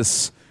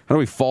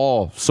we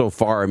fall so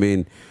far? I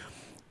mean,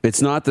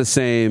 it's not the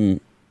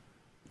same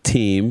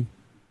team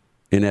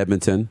in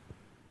Edmonton,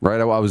 right?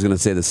 I was going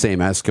to say the same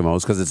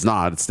Eskimos because it's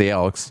not. It's the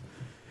Elks.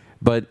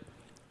 But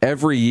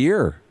every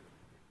year,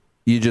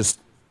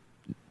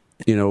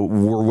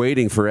 we're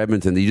waiting for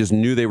Edmonton. You just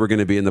knew they were going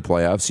to be in the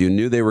playoffs. You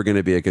knew they were going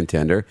to be a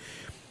contender.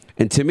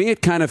 And to me,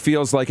 it kind of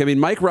feels like,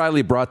 Mike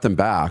Riley brought them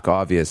back,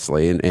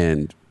 obviously,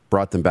 and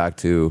brought them back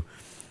to,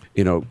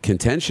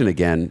 contention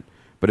again.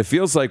 But it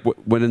feels like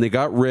when they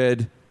got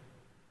rid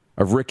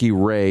of Ricky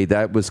Ray,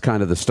 that was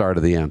kind of the start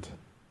of the end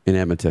in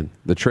Edmonton,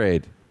 the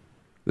trade.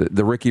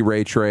 The Ricky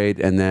Ray trade,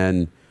 and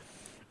then,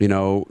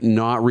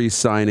 not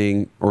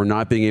re-signing or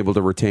not being able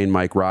to retain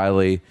Mike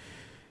Riley.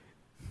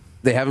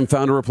 They haven't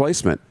found a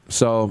replacement.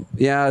 So,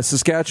 yeah,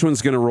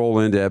 Saskatchewan's going to roll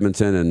into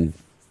Edmonton, and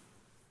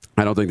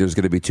I don't think there's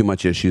going to be too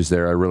much issues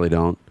there. I really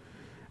don't.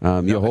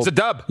 It's a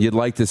dub. You'd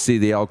like to see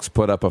the Elks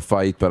put up a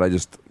fight, but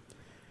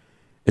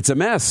it's a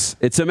mess.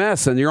 It's a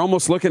mess, and you're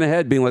almost looking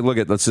ahead, being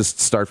like, let's just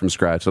start from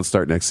scratch. Let's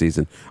start next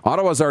season.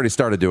 Ottawa's already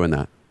started doing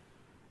that.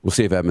 We'll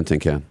see if Edmonton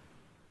can.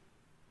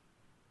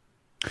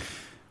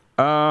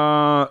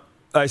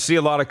 I see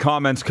a lot of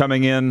comments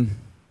coming in.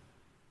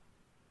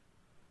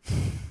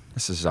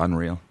 This is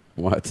unreal.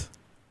 What?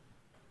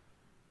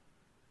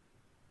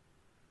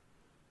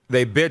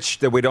 They bitch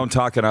that we don't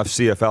talk enough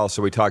CFL,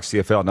 so we talk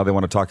CFL. Now they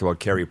want to talk about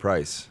Carey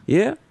Price.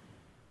 Yeah.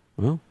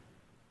 Well,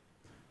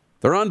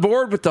 they're on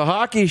board with the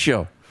hockey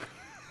show.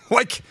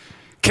 What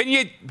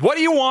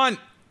do you want?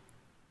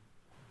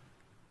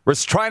 We're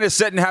trying to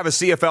sit and have a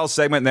CFL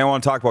segment, and they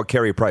want to talk about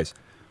Carey Price.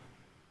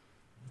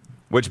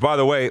 Which, by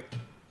the way,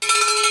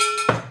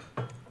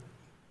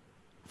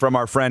 from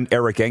our friend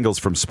Eric Engels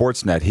from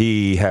Sportsnet,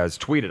 he has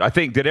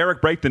tweeted. Did Eric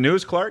break the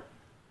news, Clark?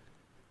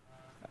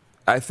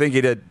 I think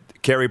he did.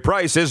 Carey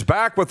Price is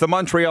back with the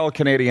Montreal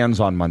Canadiens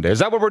on Monday. Is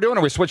that what we're doing?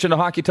 Are we switching to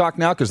hockey talk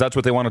now? Because that's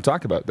what they want to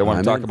talk about. They want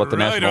to talk about the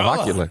National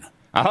Hockey League.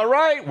 All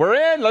right, we're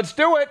in. Let's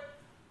do it.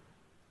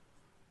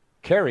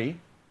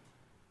 Carey.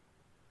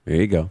 There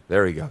you go.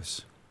 There he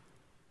goes.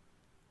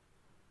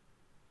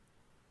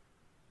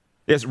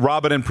 Yes,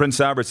 Robin in Prince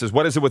Albert says,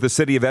 what is it with the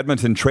city of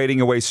Edmonton trading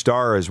away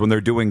stars when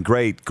they're doing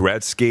great?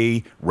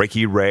 Gretzky,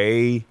 Ricky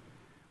Ray.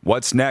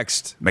 What's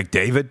next?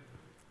 McDavid?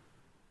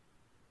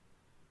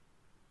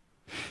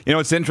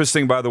 It's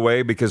interesting, by the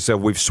way, because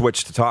we've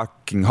switched to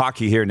talking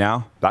hockey here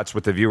now. That's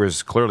what the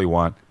viewers clearly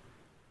want.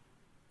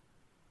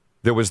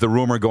 There was the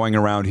rumor going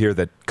around here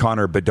that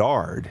Connor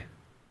Bedard,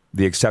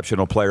 the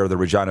exceptional player of the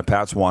Regina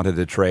Pats, wanted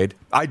to trade.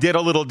 I did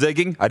a little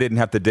digging. I didn't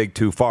have to dig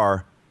too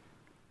far.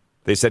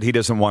 They said he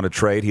doesn't want to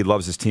trade. He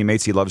loves his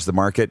teammates. He loves the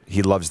market.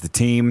 He loves the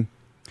team.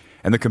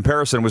 And the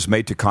comparison was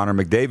made to Connor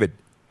McDavid.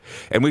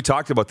 And we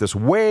talked about this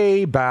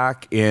way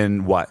back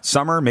in,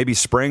 summer, maybe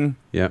spring?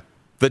 Yeah.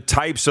 The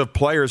types of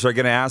players are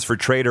going to ask for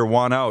trade or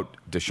want out.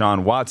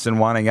 Deshaun Watson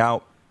wanting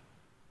out.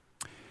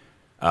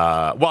 The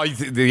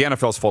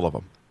NFL's full of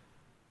them.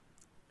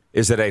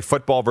 Is it a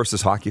football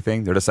versus hockey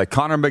thing? They're just like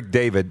Connor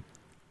McDavid.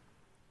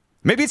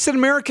 Maybe it's an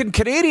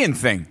American-Canadian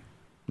thing.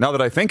 Now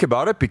that I think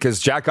about it, because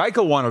Jack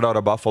Eichel wanted out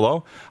of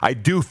Buffalo, I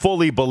do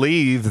fully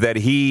believe that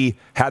he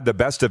had the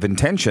best of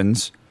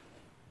intentions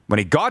when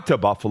he got to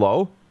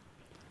Buffalo.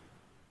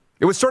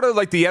 It was sort of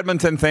like the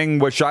Edmonton thing,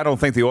 which I don't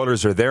think the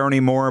Oilers are there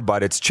anymore,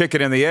 but it's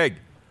chicken and the egg.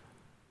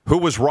 Who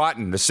was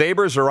rotten, the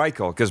Sabres or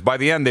Eichel? Because by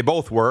the end, they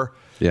both were.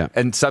 Yeah.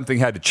 And something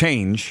had to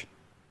change.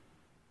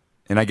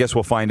 And I guess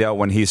we'll find out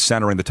when he's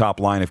centering the top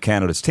line of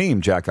Canada's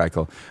team, Jack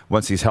Eichel,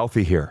 once he's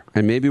healthy here.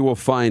 And maybe we'll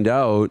find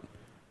out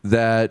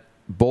that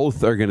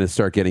both are going to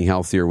start getting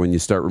healthier when you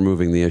start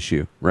removing the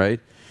issue, right?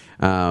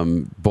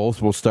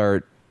 Both will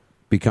start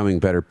becoming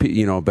better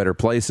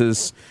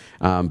places.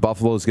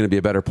 Buffalo is going to be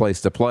a better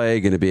place to play,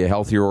 going to be a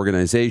healthier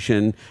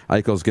organization.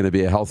 Eichel's going to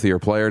be a healthier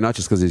player, not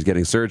just because he's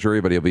getting surgery,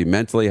 but he'll be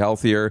mentally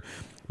healthier,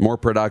 more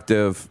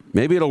productive.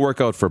 Maybe it'll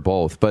work out for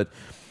both. But,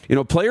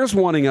 players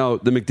wanting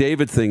out, the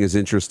McDavid thing is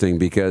interesting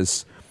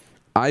because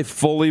I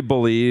fully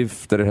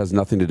believe that it has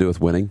nothing to do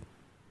with winning.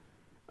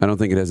 I don't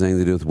think it has anything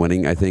to do with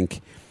winning. I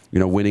think,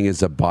 winning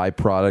is a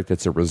byproduct.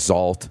 It's a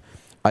result.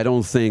 I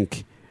don't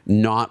think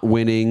not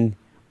winning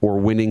or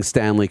winning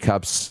Stanley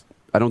Cups,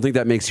 I don't think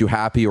that makes you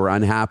happy or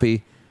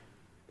unhappy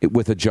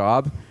with a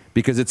job,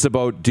 because it's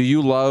about, do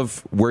you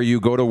love where you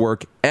go to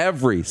work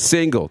every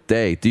single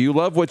day? Do you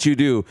love what you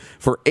do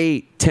for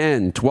 8,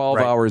 10, 12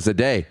 hours a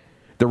day?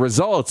 The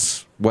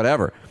results,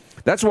 whatever.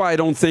 That's why I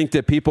don't think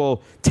that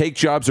people take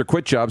jobs or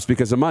quit jobs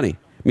because of money.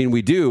 I mean,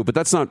 we do,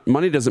 but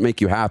money doesn't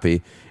make you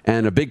happy,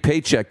 and a big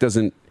paycheck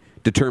doesn't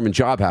determine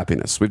job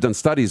happiness. We've done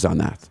studies on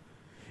that.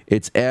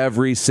 It's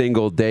every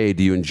single day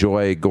do you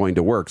enjoy going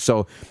to work.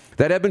 So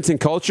that Edmonton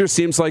culture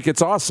seems like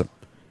it's awesome.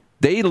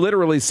 They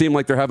literally seem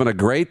like they're having a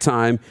great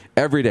time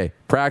every day.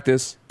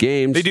 Practice,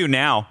 games. They do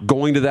now.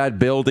 Going to that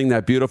building,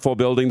 that beautiful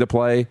building to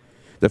play,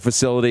 the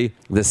facility,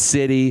 the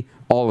city,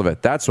 all of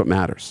it. That's what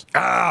matters.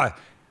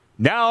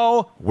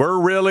 Now we're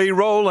really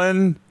rolling.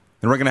 And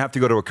we're going to have to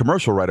go to a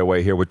commercial right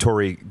away here with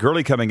Tori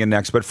Gurley coming in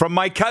next. But from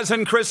my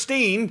cousin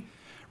Christine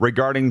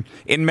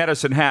in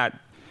Medicine Hat,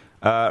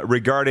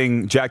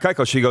 regarding Jack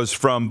Eichel, she goes,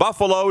 from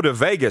Buffalo to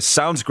Vegas.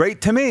 Sounds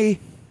great to me.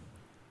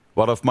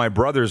 Well, if my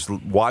brother's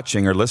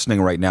watching or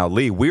listening right now,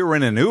 Lee, we were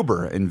in an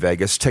Uber in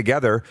Vegas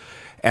together,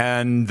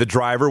 and the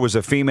driver was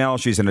a female.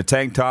 She's in a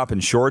tank top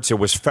and shorts. It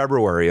was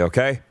February,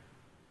 okay?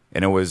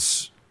 And it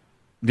was,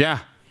 I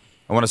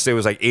want to say it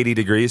was like 80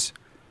 degrees.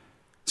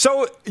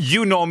 So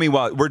you know me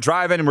well. We're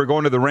driving and we're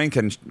going to the rink,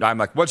 and I'm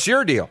like, what's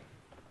your deal?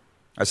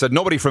 I said,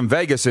 nobody from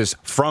Vegas is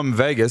from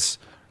Vegas,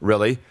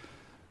 really.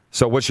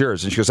 So what's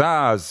yours? And she goes,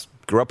 I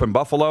grew up in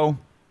Buffalo. It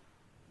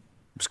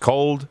was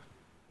cold.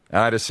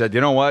 And I just said,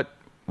 you know what?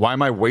 Why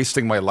am I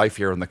wasting my life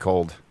here in the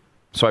cold?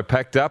 So I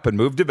packed up and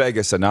moved to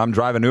Vegas, and now I'm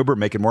driving Uber,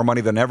 making more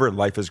money than ever, and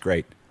life is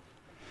great.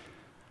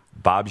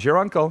 Bob's your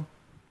uncle.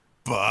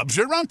 Bob's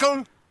your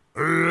uncle.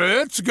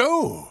 Let's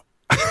go.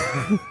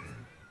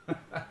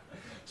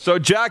 So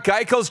Jack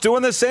Eichel's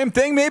doing the same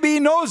thing. Maybe he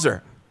knows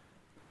her.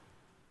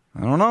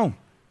 I don't know.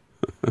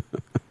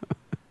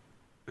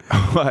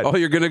 What? Oh,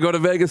 you're going to go to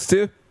Vegas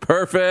too?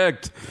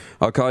 Perfect.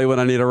 I'll call you when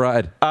I need a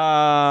ride.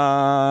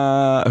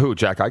 Who,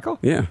 Jack Eichel?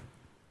 Yeah.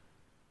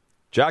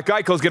 Jack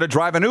Eichel's going to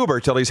drive an Uber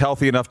till he's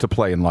healthy enough to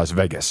play in Las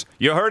Vegas.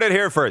 You heard it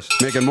here first.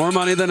 Making more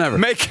money than ever.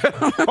 Making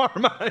more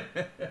money.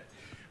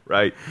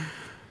 Right.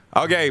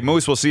 Okay,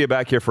 Moose, we'll see you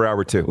back here for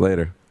hour 2.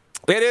 Later.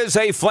 It is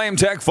a Flame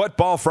Tech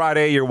Football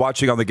Friday. You're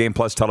watching on the Game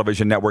Plus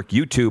Television Network,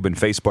 YouTube, and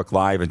Facebook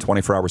Live, and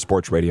 24-hour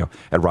sports radio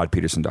at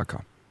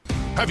rodpeterson.com.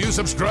 Have you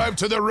subscribed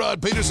to the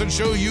Rod Peterson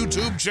Show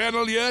YouTube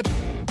channel yet?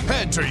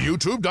 Head to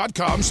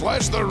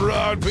youtube.com/The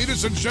Rod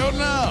Peterson Show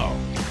now.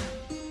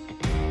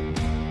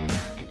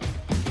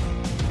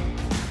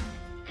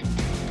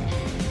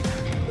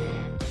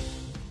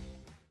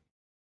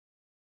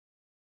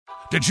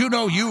 Did you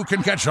know you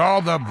can catch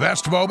all the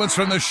best moments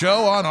from the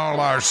show on all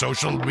our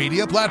social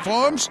media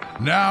platforms?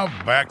 Now,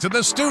 back to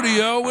the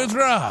studio with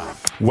Rob.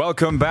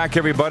 Welcome back,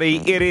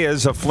 everybody. It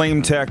is a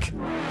Flame Tech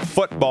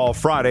Football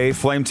Friday.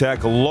 Flame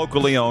Tech,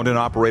 locally owned and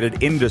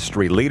operated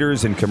industry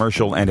leaders in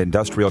commercial and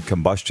industrial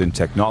combustion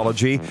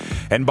technology.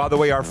 And by the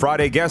way, our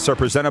Friday guests are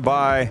presented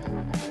by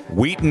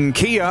Wheaton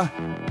Kia.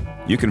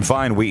 You can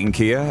find Wheaton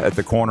Kia at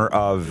the corner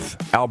of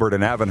Albert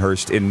and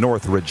Avonhurst in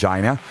North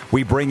Regina.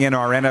 We bring in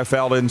our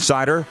NFL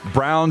insider,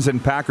 Browns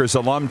and Packers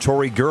alum,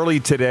 Tori Gurley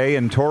today.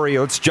 And Tori,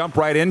 let's jump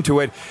right into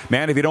it.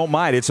 Man, if you don't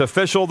mind, it's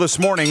official this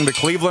morning. The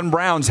Cleveland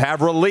Browns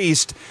have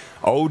released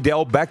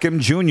Odell Beckham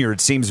Jr. It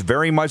seems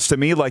very much to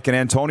me like an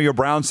Antonio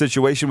Brown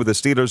situation with the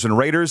Steelers and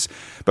Raiders.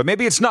 But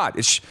maybe it's not.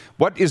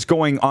 What is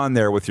going on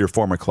there with your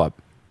former club?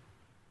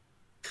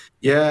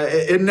 Yeah,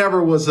 it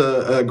never was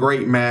a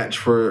great match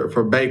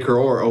for Baker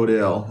or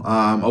Odell.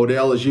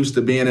 Odell is used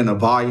to being in a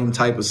volume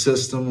type of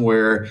system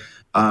where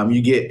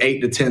you get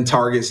 8 to 10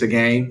 targets a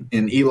game,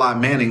 and Eli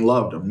Manning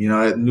loved him. You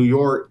know, at New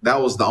York, that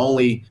was the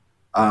only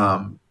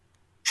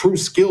true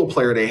skill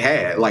player they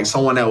had, like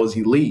someone that was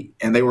elite,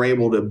 and they were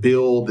able to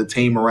build the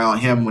team around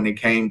him when it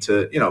came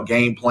to,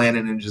 game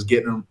planning and just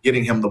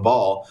getting him the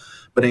ball.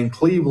 But in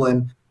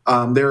Cleveland,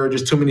 there are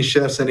just too many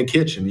chefs in the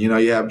kitchen. You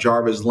have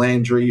Jarvis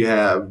Landry, you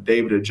have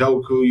David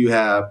Njoku, you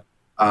have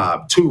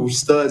 2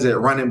 studs at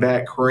running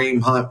back,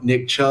 Kareem Hunt,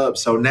 Nick Chubb.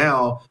 So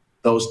now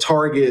those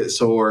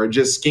targets or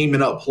just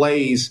scheming up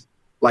plays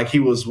like he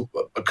was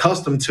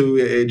accustomed to,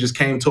 it just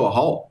came to a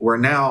halt, where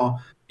now,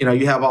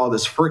 you have all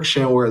this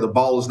friction where the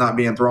ball is not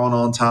being thrown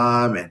on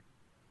time, and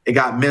it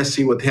got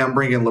messy with him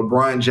bringing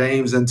LeBron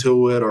James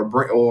into it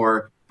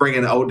or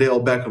bringing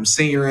Odell Beckham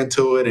Sr.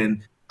 into it.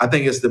 And I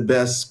think it's the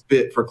best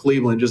fit for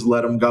Cleveland. Just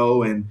let him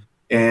go.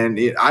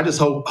 I just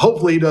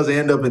hopefully he doesn't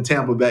end up in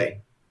Tampa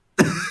Bay.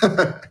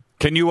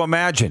 Can you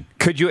imagine?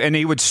 Could you? And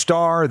he would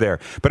star there.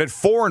 But at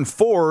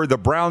 4-4, the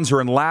Browns are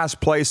in last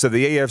place of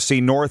the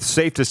AFC North.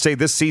 Safe to say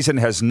this season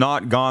has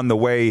not gone the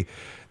way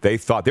they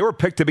thought. They were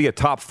picked to be a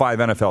top 5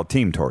 NFL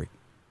team, Tori.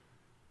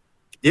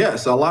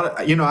 Yes, a lot of,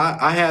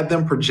 I had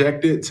them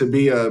projected to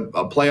be a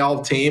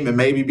playoff team and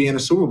maybe be in a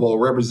Super Bowl,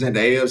 represent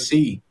the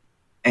AFC.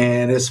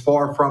 And it's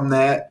far from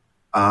that.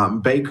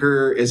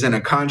 Baker is in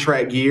a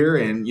contract year.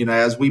 And,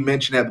 as we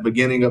mentioned at the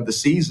beginning of the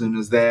season,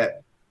 is that,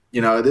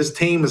 this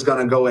team is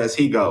going to go as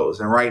he goes.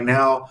 And right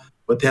now,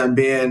 with them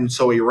being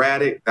so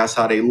erratic, that's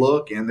how they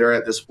look. And they're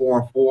at this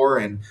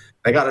 4-4. And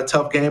they got a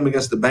tough game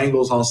against the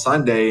Bengals on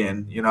Sunday.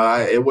 And,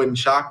 it wouldn't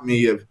shock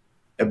me if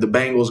the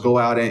Bengals go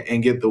out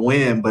and get the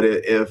win. But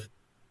if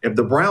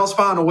the Browns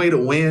find a way to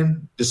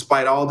win,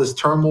 despite all this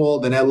turmoil,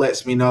 then that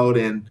lets me know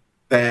then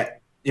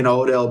that,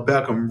 Odell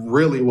Beckham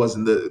really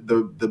wasn't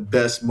the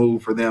best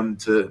move for them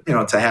to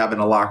have in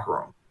the locker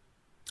room.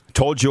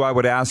 Told you I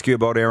would ask you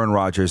about Aaron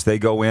Rodgers. They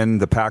go in,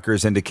 the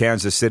Packers, into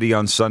Kansas City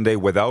on Sunday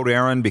without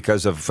Aaron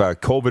because of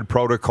COVID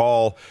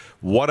protocol.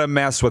 What a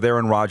mess with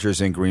Aaron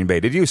Rodgers in Green Bay.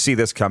 Did you see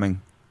this coming?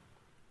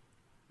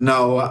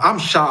 No, I'm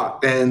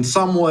shocked and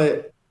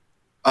somewhat,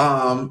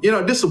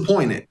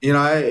 disappointed,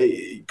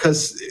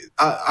 because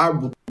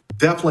I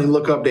definitely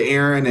look up to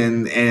Aaron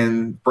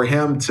and for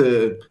him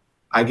to,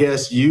 I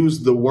guess,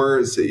 use the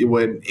words it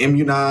would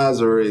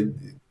immunize or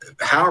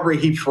however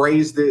he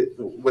phrased it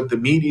with the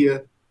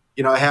media.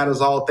 It had us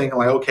all thinking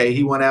like, okay,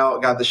 he went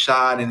out, got the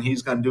shot, and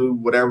he's going to do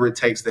whatever it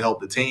takes to help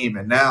the team.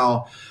 And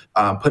now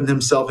putting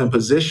himself in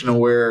position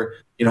where,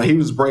 he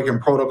was breaking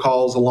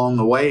protocols along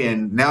the way.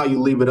 And now you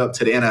leave it up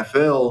to the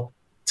NFL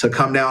to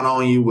come down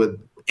on you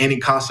with any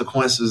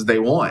consequences they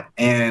want.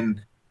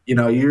 And,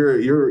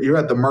 you're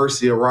at the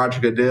mercy of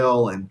Roger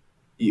Goodell. And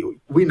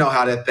we know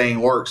how that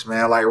thing works,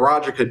 man. Like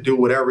Roger could do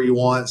whatever he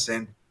wants,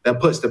 and that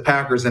puts the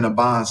Packers in a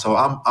bind. So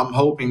I'm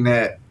hoping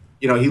that,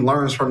 he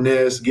learns from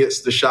this,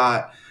 gets the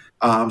shot,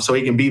 so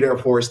he can be there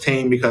for his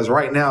team, because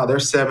right now they're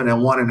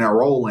 7-1 and they're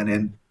rolling.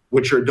 And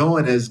what you're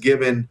doing is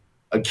giving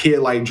a kid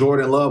like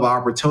Jordan Love an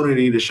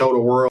opportunity to show the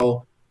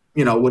world,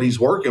 what he's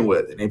working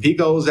with. And if he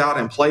goes out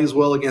and plays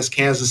well against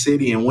Kansas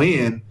City and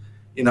win,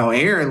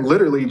 Aaron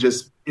literally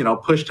just,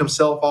 pushed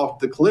himself off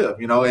the cliff,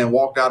 and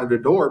walked out of the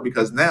door,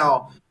 because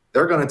now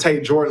they're going to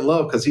take Jordan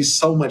Love because he's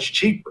so much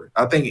cheaper.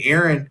 I think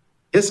Aaron,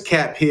 his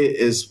cap hit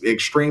is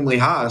extremely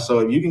high. So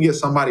if you can get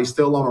somebody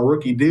still on a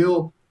rookie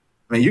deal,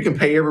 you can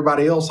pay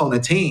everybody else on the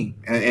team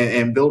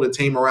and build a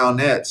team around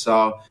that.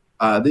 So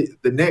the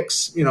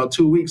next,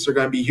 2 weeks are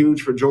going to be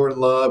huge for Jordan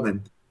Love.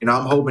 And,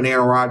 I'm hoping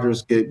Aaron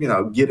Rodgers could,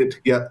 get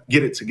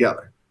it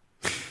together.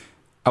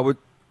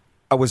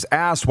 I was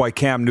asked why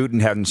Cam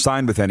Newton hadn't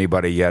signed with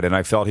anybody yet, and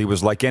I felt he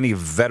was like any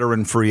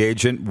veteran free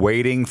agent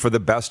waiting for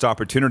the best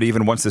opportunity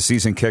even once the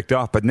season kicked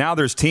off. But now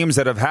there's teams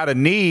that have had a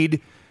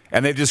need,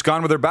 and they've just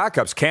gone with their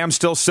backups. Cam's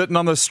still sitting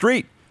on the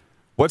street.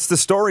 What's the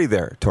story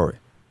there, Tori?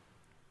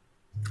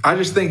 I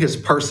just think his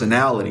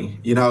personality.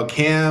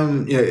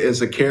 Cam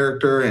is a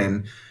character,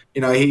 and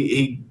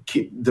he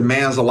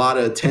demands a lot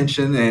of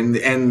attention,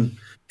 and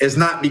it's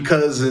not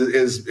because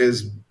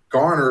is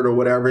garnered or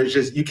whatever. It's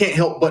just you can't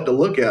help but to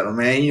look at him,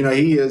 man.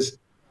 He is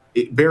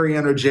very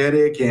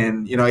energetic,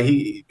 and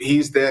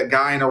he's that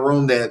guy in the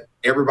room that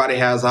everybody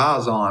has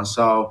eyes on.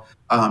 So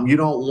you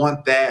don't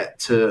want that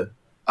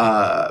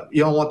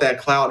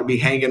cloud to be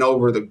hanging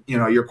over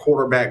your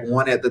quarterback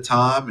one at the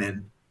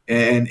time,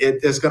 and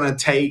it's going to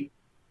take.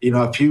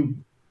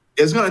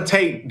 It's going to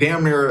take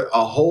damn near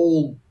a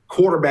whole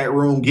quarterback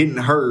room getting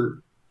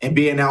hurt and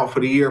being out for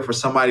the year for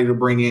somebody to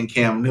bring in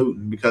Cam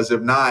Newton. Because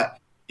if not,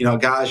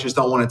 guys just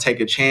don't want to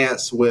take a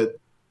chance with,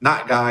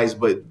 not guys,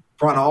 but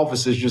front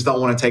offices just don't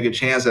want to take a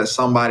chance at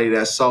somebody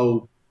that's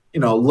so,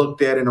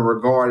 looked at in a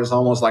regard as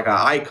almost like an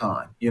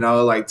icon,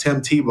 like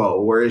Tim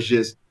Tebow, where it's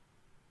just,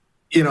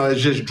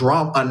 it's just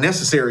drama,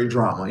 unnecessary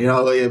drama.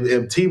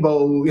 If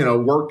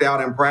Tebow, worked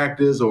out in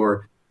practice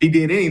or he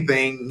did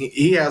anything,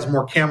 he has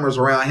more cameras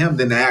around him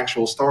than the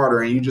actual starter,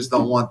 and you just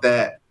don't want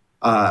that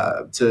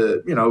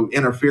to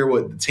interfere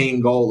with the team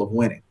goal of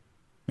winning.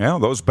 Yeah,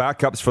 those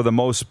backups for the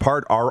most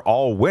part are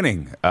all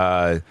winning.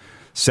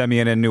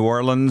 Semien in New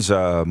Orleans,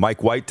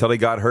 Mike White till he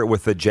got hurt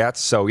with the Jets.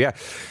 So yeah,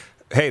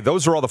 hey,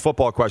 those are all the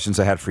football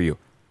questions I had for you.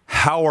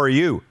 How are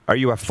you? Are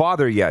you a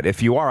father yet?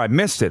 If you are, I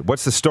missed it.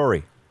 What's the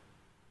story?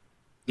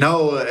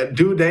 No,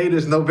 due date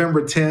is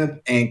November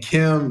 10th, and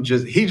Kim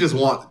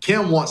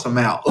wants him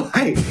out.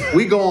 Like,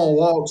 we go on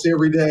walks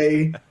every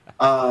day.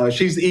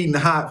 She's eating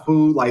hot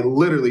food. Like,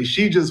 literally,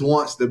 she just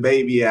wants the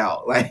baby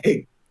out.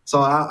 Like,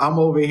 so I'm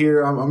over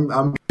here.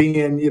 I'm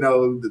being,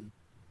 the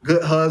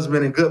good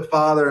husband and good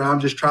father, and I'm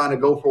just trying to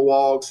go for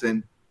walks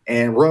and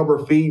rub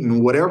her feet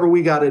and whatever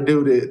we got to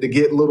do to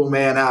get little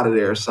man out of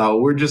there. So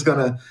we're just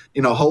gonna,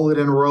 hold it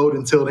in the road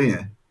until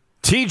then.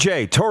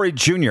 TJ, Tori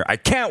Jr., I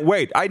can't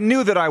wait. I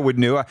knew that I would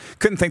know. I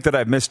couldn't think that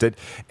I've missed it.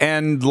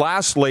 And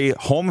lastly,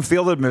 home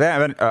field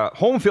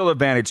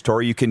advantage,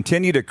 Tori. You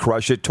continue to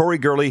crush it.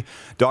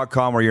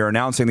 ToriGurley.com, where you're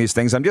announcing these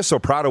things. I'm just so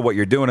proud of what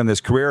you're doing in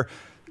this career.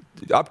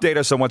 Update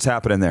us on what's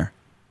happening there.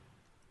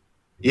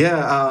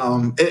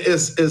 Yeah,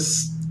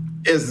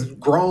 it's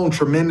grown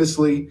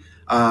tremendously.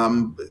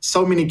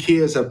 So many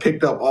kids have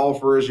picked up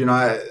offers. You know,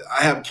 I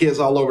have kids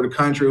all over the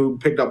country who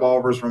picked up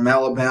offers from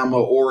Alabama,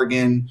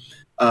 Oregon,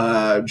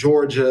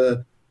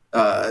 Georgia,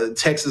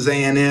 Texas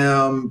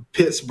A&M,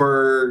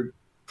 Pittsburgh,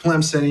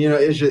 Clemson. You know,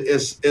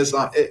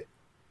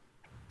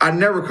 I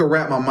never could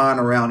wrap my mind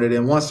around it.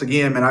 And once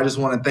again, man, I just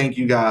want to thank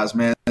you guys,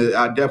 man.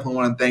 I definitely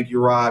want to thank you,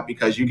 Rod,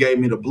 because you gave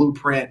me the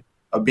blueprint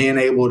of being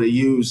able to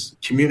use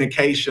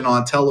communication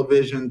on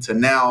television to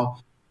now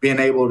being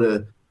able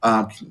to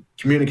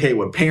communicate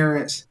with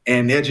parents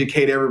and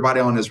educate everybody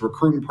on this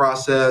recruiting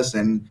process.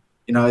 And,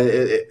 you know,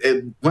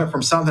 it went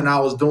from something I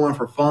was doing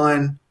for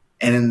fun,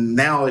 and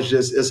now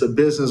it's a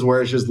business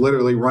where it's just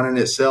literally running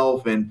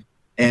itself. And,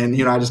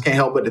 you know, I just can't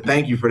help but to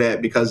thank you for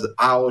that, because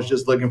I was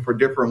just looking for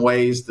different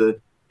ways to,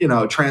 you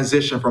know,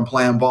 transition from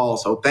playing ball.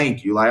 So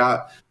thank you. Like,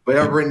 I'm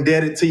forever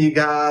indebted to you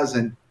guys.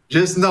 And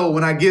just know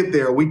when I get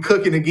there, we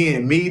cooking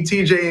again. Me,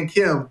 TJ, and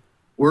Kim,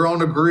 we're on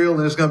the grill,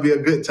 and it's going to be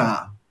a good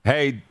time.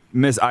 Hey,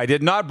 Miss, I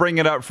did not bring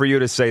it up for you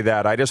to say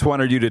that. I just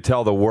wanted you to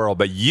tell the world.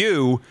 But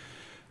you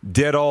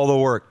did all the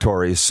work,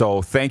 Tori.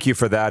 So thank you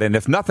for that. And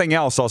if nothing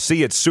else, I'll see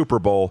you at Super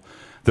Bowl.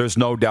 There's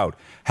no doubt.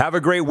 Have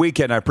a great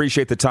weekend. I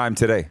appreciate the time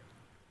today.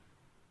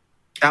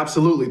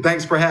 Absolutely.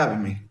 Thanks for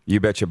having me. You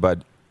betcha,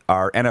 bud.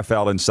 Our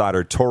NFL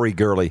insider, Tori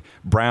Gurley,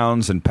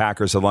 Browns and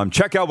Packers alum.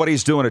 Check out what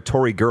he's doing at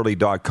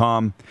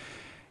ToriGurley.com.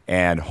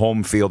 And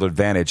Home Field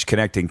Advantage,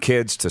 connecting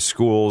kids to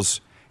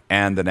schools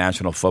and the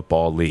National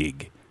Football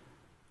League.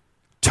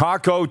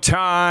 Taco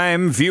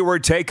time. Viewer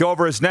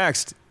takeover is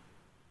next.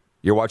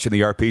 You're watching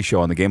the RP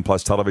Show on the Game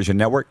Plus Television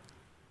Network,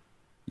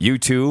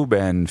 YouTube,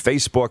 and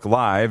Facebook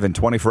Live, and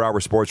 24-hour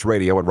sports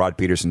radio at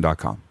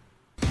rodpeterson.com.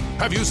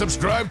 Have you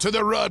subscribed to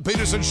the Rod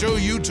Peterson Show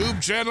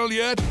YouTube channel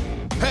yet?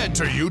 Head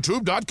to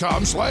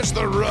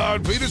youtube.com/The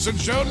Rod Peterson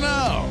Show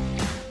now.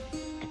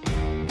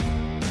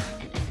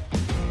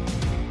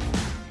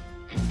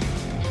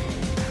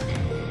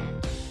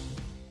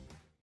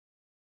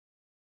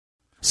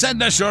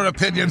 Send us your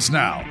opinions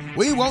now.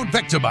 We won't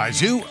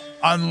victimize you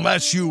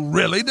unless you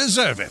really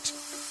deserve it.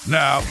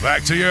 Now,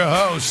 back to your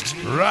host,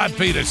 Rod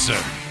Peterson.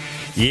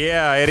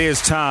 Yeah, it is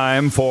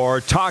time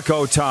for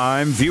Taco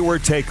Time Viewer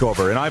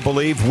Takeover. And I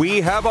believe we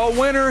have a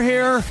winner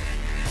here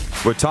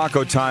with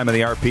Taco Time and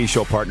the RP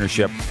Show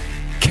partnership.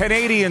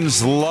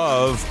 Canadians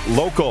love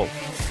local.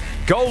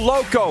 Go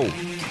loco.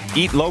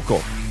 Eat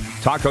local.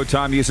 Taco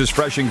Time uses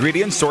fresh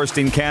ingredients sourced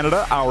in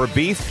Canada. Our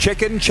beef,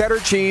 chicken, cheddar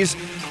cheese,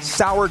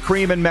 sour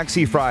cream, and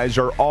Mexi fries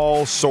are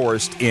all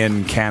sourced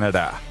in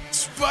Canada.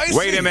 Spicy.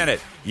 Wait a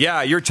minute.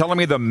 Yeah, you're telling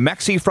me the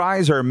Mexi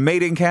fries are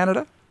made in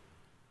Canada?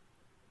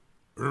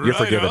 You're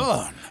forgiven.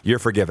 On. You're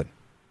forgiven.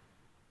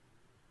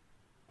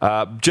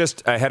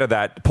 Just ahead of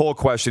that, poll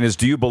question is,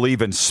 do you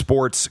believe in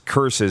sports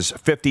curses?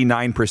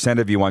 59%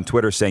 of you on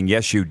Twitter saying,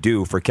 yes, you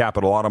do, for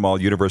Capital Automall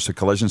Universal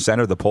Collision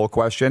Center, the poll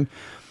question.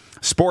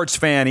 Sports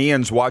fan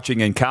Ian's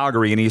watching in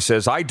Calgary, and he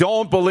says, I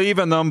don't believe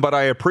in them, but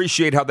I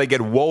appreciate how they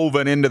get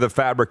woven into the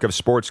fabric of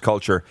sports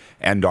culture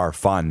and are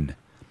fun.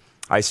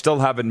 I still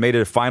haven't made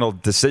a final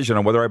decision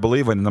on whether I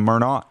believe in them or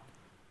not.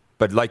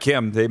 But like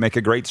him, they make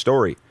a great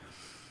story.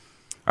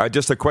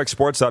 Just a quick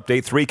sports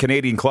update. 3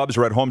 Canadian clubs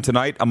are at home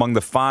tonight among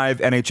the 5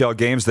 NHL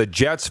games. The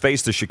Jets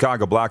face the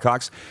Chicago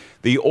Blackhawks.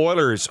 The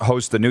Oilers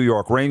host the New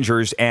York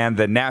Rangers, and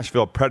the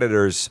Nashville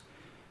Predators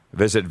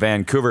visit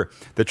Vancouver.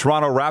 The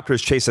Toronto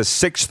Raptors chase a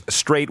 6th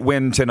straight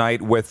win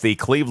tonight with the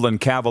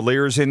Cleveland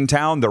Cavaliers in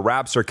town. The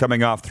Raps are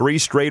coming off 3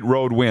 straight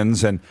road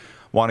wins and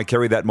want to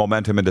carry that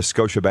momentum into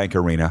Scotiabank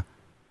Arena.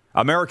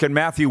 American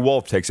Matthew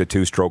Wolff takes a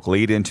 2-stroke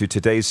lead into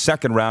today's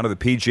second round of the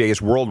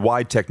PGA's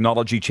Worldwide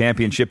Technology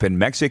Championship in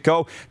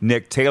Mexico.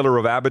 Nick Taylor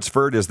of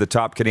Abbotsford is the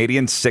top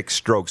Canadian, 6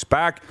 strokes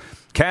back.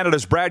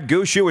 Canada's Brad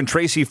Gushue and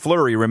Tracy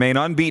Fleury remain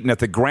unbeaten at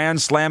the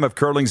Grand Slam of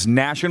Curling's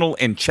National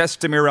in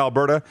Chestermere,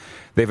 Alberta.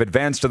 They've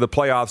advanced to the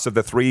playoffs of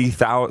the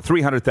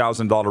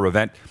 $300,000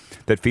 event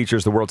that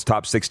features the world's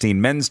top 16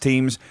 men's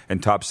teams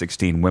and top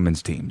 16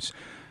 women's teams.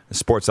 A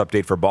sports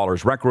update for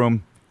Ballers Rec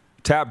Room,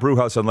 Tap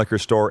Brewhouse and Liquor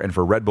Store, and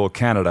for Red Bull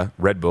Canada,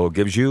 Red Bull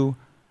gives you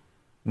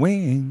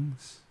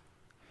wings.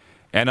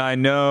 And I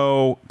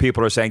know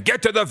people are saying,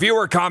 get to the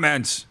viewer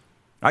comments.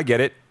 I get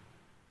it.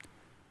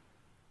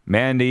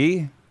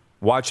 Mandy,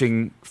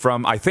 watching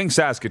from, I think,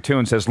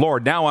 Saskatoon, says,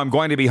 Lord, now I'm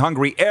going to be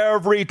hungry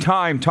every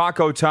time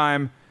Taco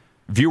Time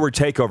viewer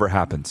takeover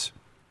happens.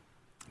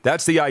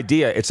 That's the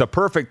idea. It's a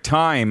perfect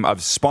time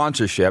of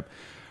sponsorship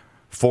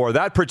for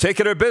that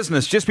particular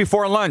business just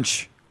before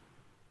lunch.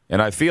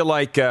 And I feel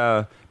like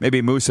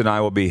maybe Moose and I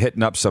will be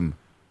hitting up some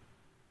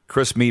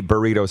crisp meat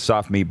burritos,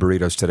 soft meat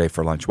burritos today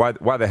for lunch.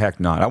 Why the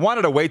heck not? I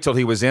wanted to wait till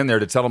he was in there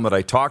to tell him that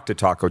I talked to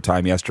Taco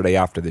Time yesterday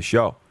after the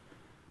show.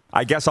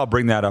 I guess I'll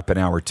bring that up in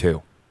hour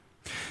 2.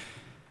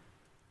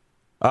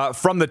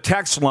 From the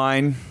text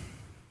line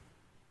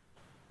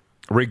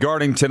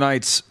regarding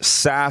tonight's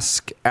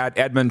Sask at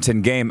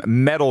Edmonton game,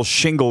 Metal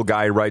Shingle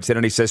Guy writes in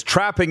and he says,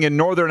 trapping in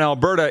northern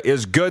Alberta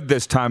is good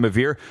this time of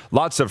year.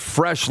 Lots of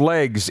fresh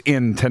legs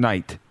in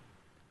tonight.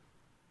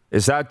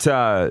 Is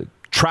that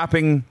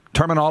trapping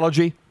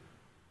terminology?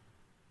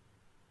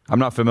 I'm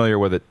not familiar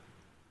with it.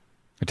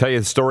 I tell you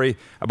the story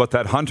about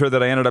that hunter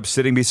that I ended up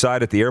sitting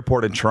beside at the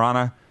airport in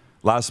Toronto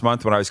last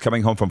month when I was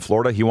coming home from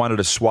Florida. He wanted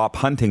to swap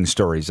hunting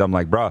stories. I'm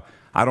like, bro,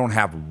 I don't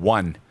have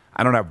one.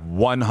 I don't have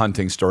one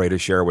hunting story to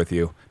share with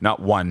you. Not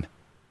one.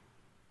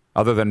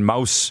 Other than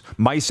mice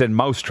and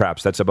mouse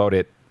traps. That's about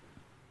it.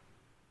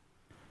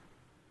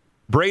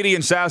 Brady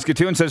in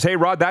Saskatoon says, hey,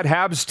 Rod, that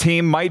Habs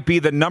team might be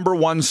the number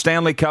one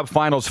Stanley Cup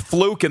Finals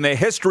fluke in the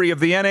history of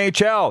the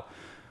NHL.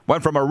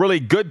 Went from a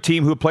really good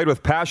team who played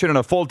with passion and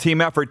a full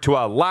team effort to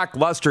a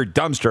lackluster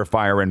dumpster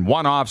fire in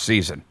one off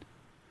season.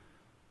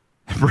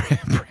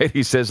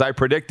 Brady says, I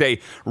predict a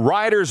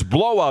Riders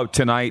blowout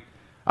tonight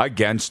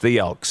against the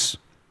Elks.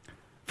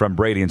 From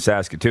Brady in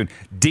Saskatoon.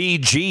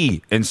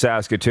 DG in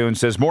Saskatoon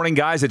says, morning,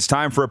 guys. It's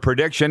time for a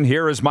prediction.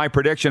 Here is my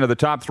prediction of the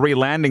top 3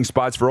 landing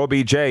spots for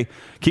OBJ.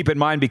 Keep in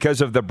mind,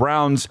 because of the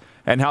Browns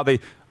and how they...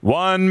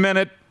 1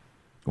 minute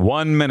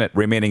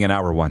remaining in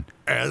hour 1.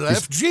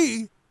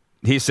 LFG.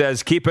 He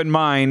says, keep in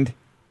mind,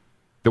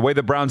 the way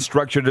the Browns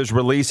structured his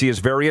release, he is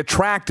very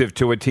attractive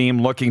to a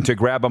team looking to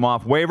grab him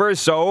off waivers,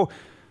 so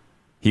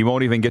he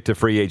won't even get to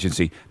free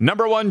agency.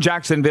 Number 1,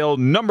 Jacksonville.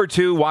 Number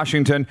 2,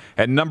 Washington.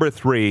 And number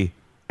 3,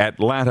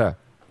 Atlanta.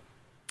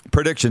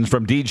 Predictions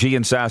from DG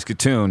in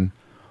Saskatoon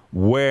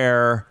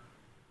where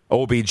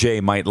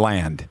OBJ might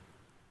land.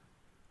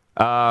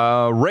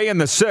 Ray in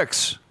the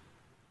 6,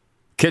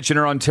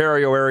 Kitchener,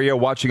 Ontario area,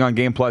 watching on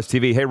Game Plus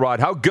TV. Hey, Rod,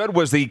 how good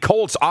was the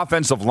Colts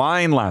offensive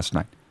line last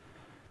night?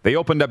 They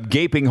opened up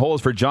gaping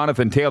holes for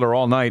Jonathan Taylor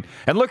all night.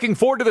 And looking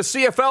forward to the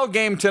CFL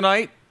game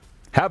tonight.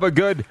 Have a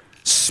good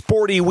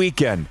sporty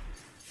weekend.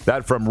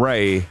 That from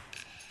Ray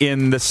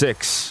in the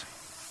 6.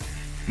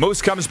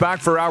 Moose comes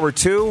back for hour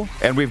 2,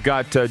 and we've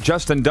got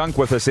Justin Dunk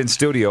with us in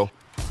studio.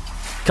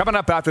 Coming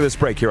up after this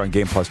break here on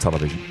Game Plus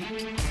Television.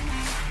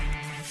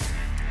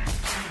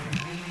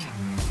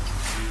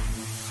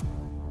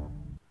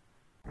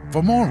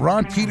 For more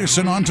Rod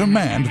Peterson on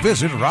demand,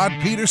 visit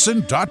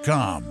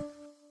rodpeterson.com.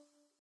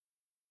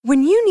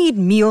 When you need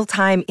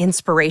mealtime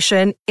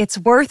inspiration, it's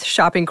worth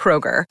shopping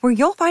Kroger, where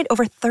you'll find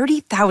over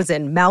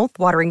 30,000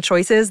 mouth-watering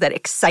choices that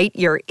excite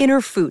your inner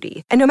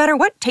foodie. And no matter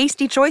what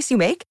tasty choice you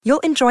make,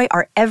 you'll enjoy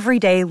our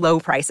everyday low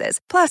prices,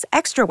 plus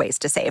extra ways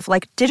to save,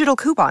 like digital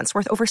coupons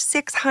worth over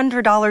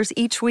 $600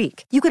 each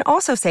week. You can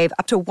also save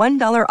up to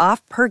 $1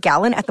 off per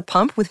gallon at the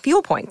pump with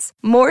fuel points.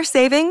 More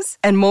savings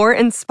and more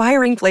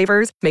inspiring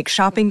flavors make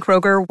shopping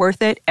Kroger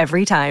worth it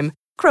every time.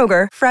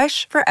 Kroger,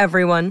 fresh for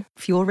everyone.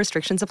 Fuel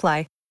restrictions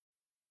apply.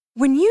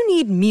 When you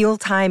need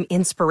mealtime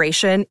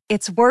inspiration,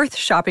 it's worth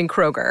shopping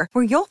Kroger,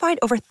 where you'll find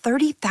over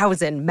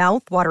 30,000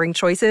 mouth-watering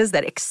choices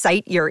that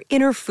excite your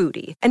inner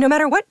foodie. And no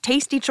matter what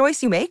tasty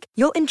choice you make,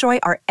 you'll enjoy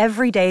our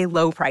everyday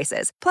low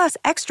prices, plus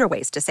extra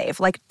ways to save,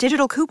 like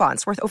digital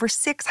coupons worth over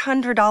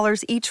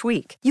 $600 each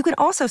week. You can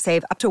also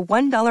save up to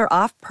 $1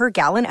 off per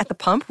gallon at the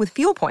pump with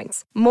fuel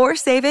points. More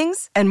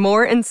savings and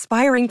more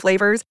inspiring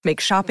flavors make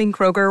shopping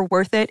Kroger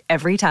worth it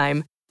every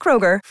time.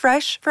 Kroger,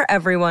 fresh for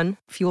everyone.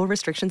 Fuel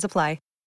restrictions apply.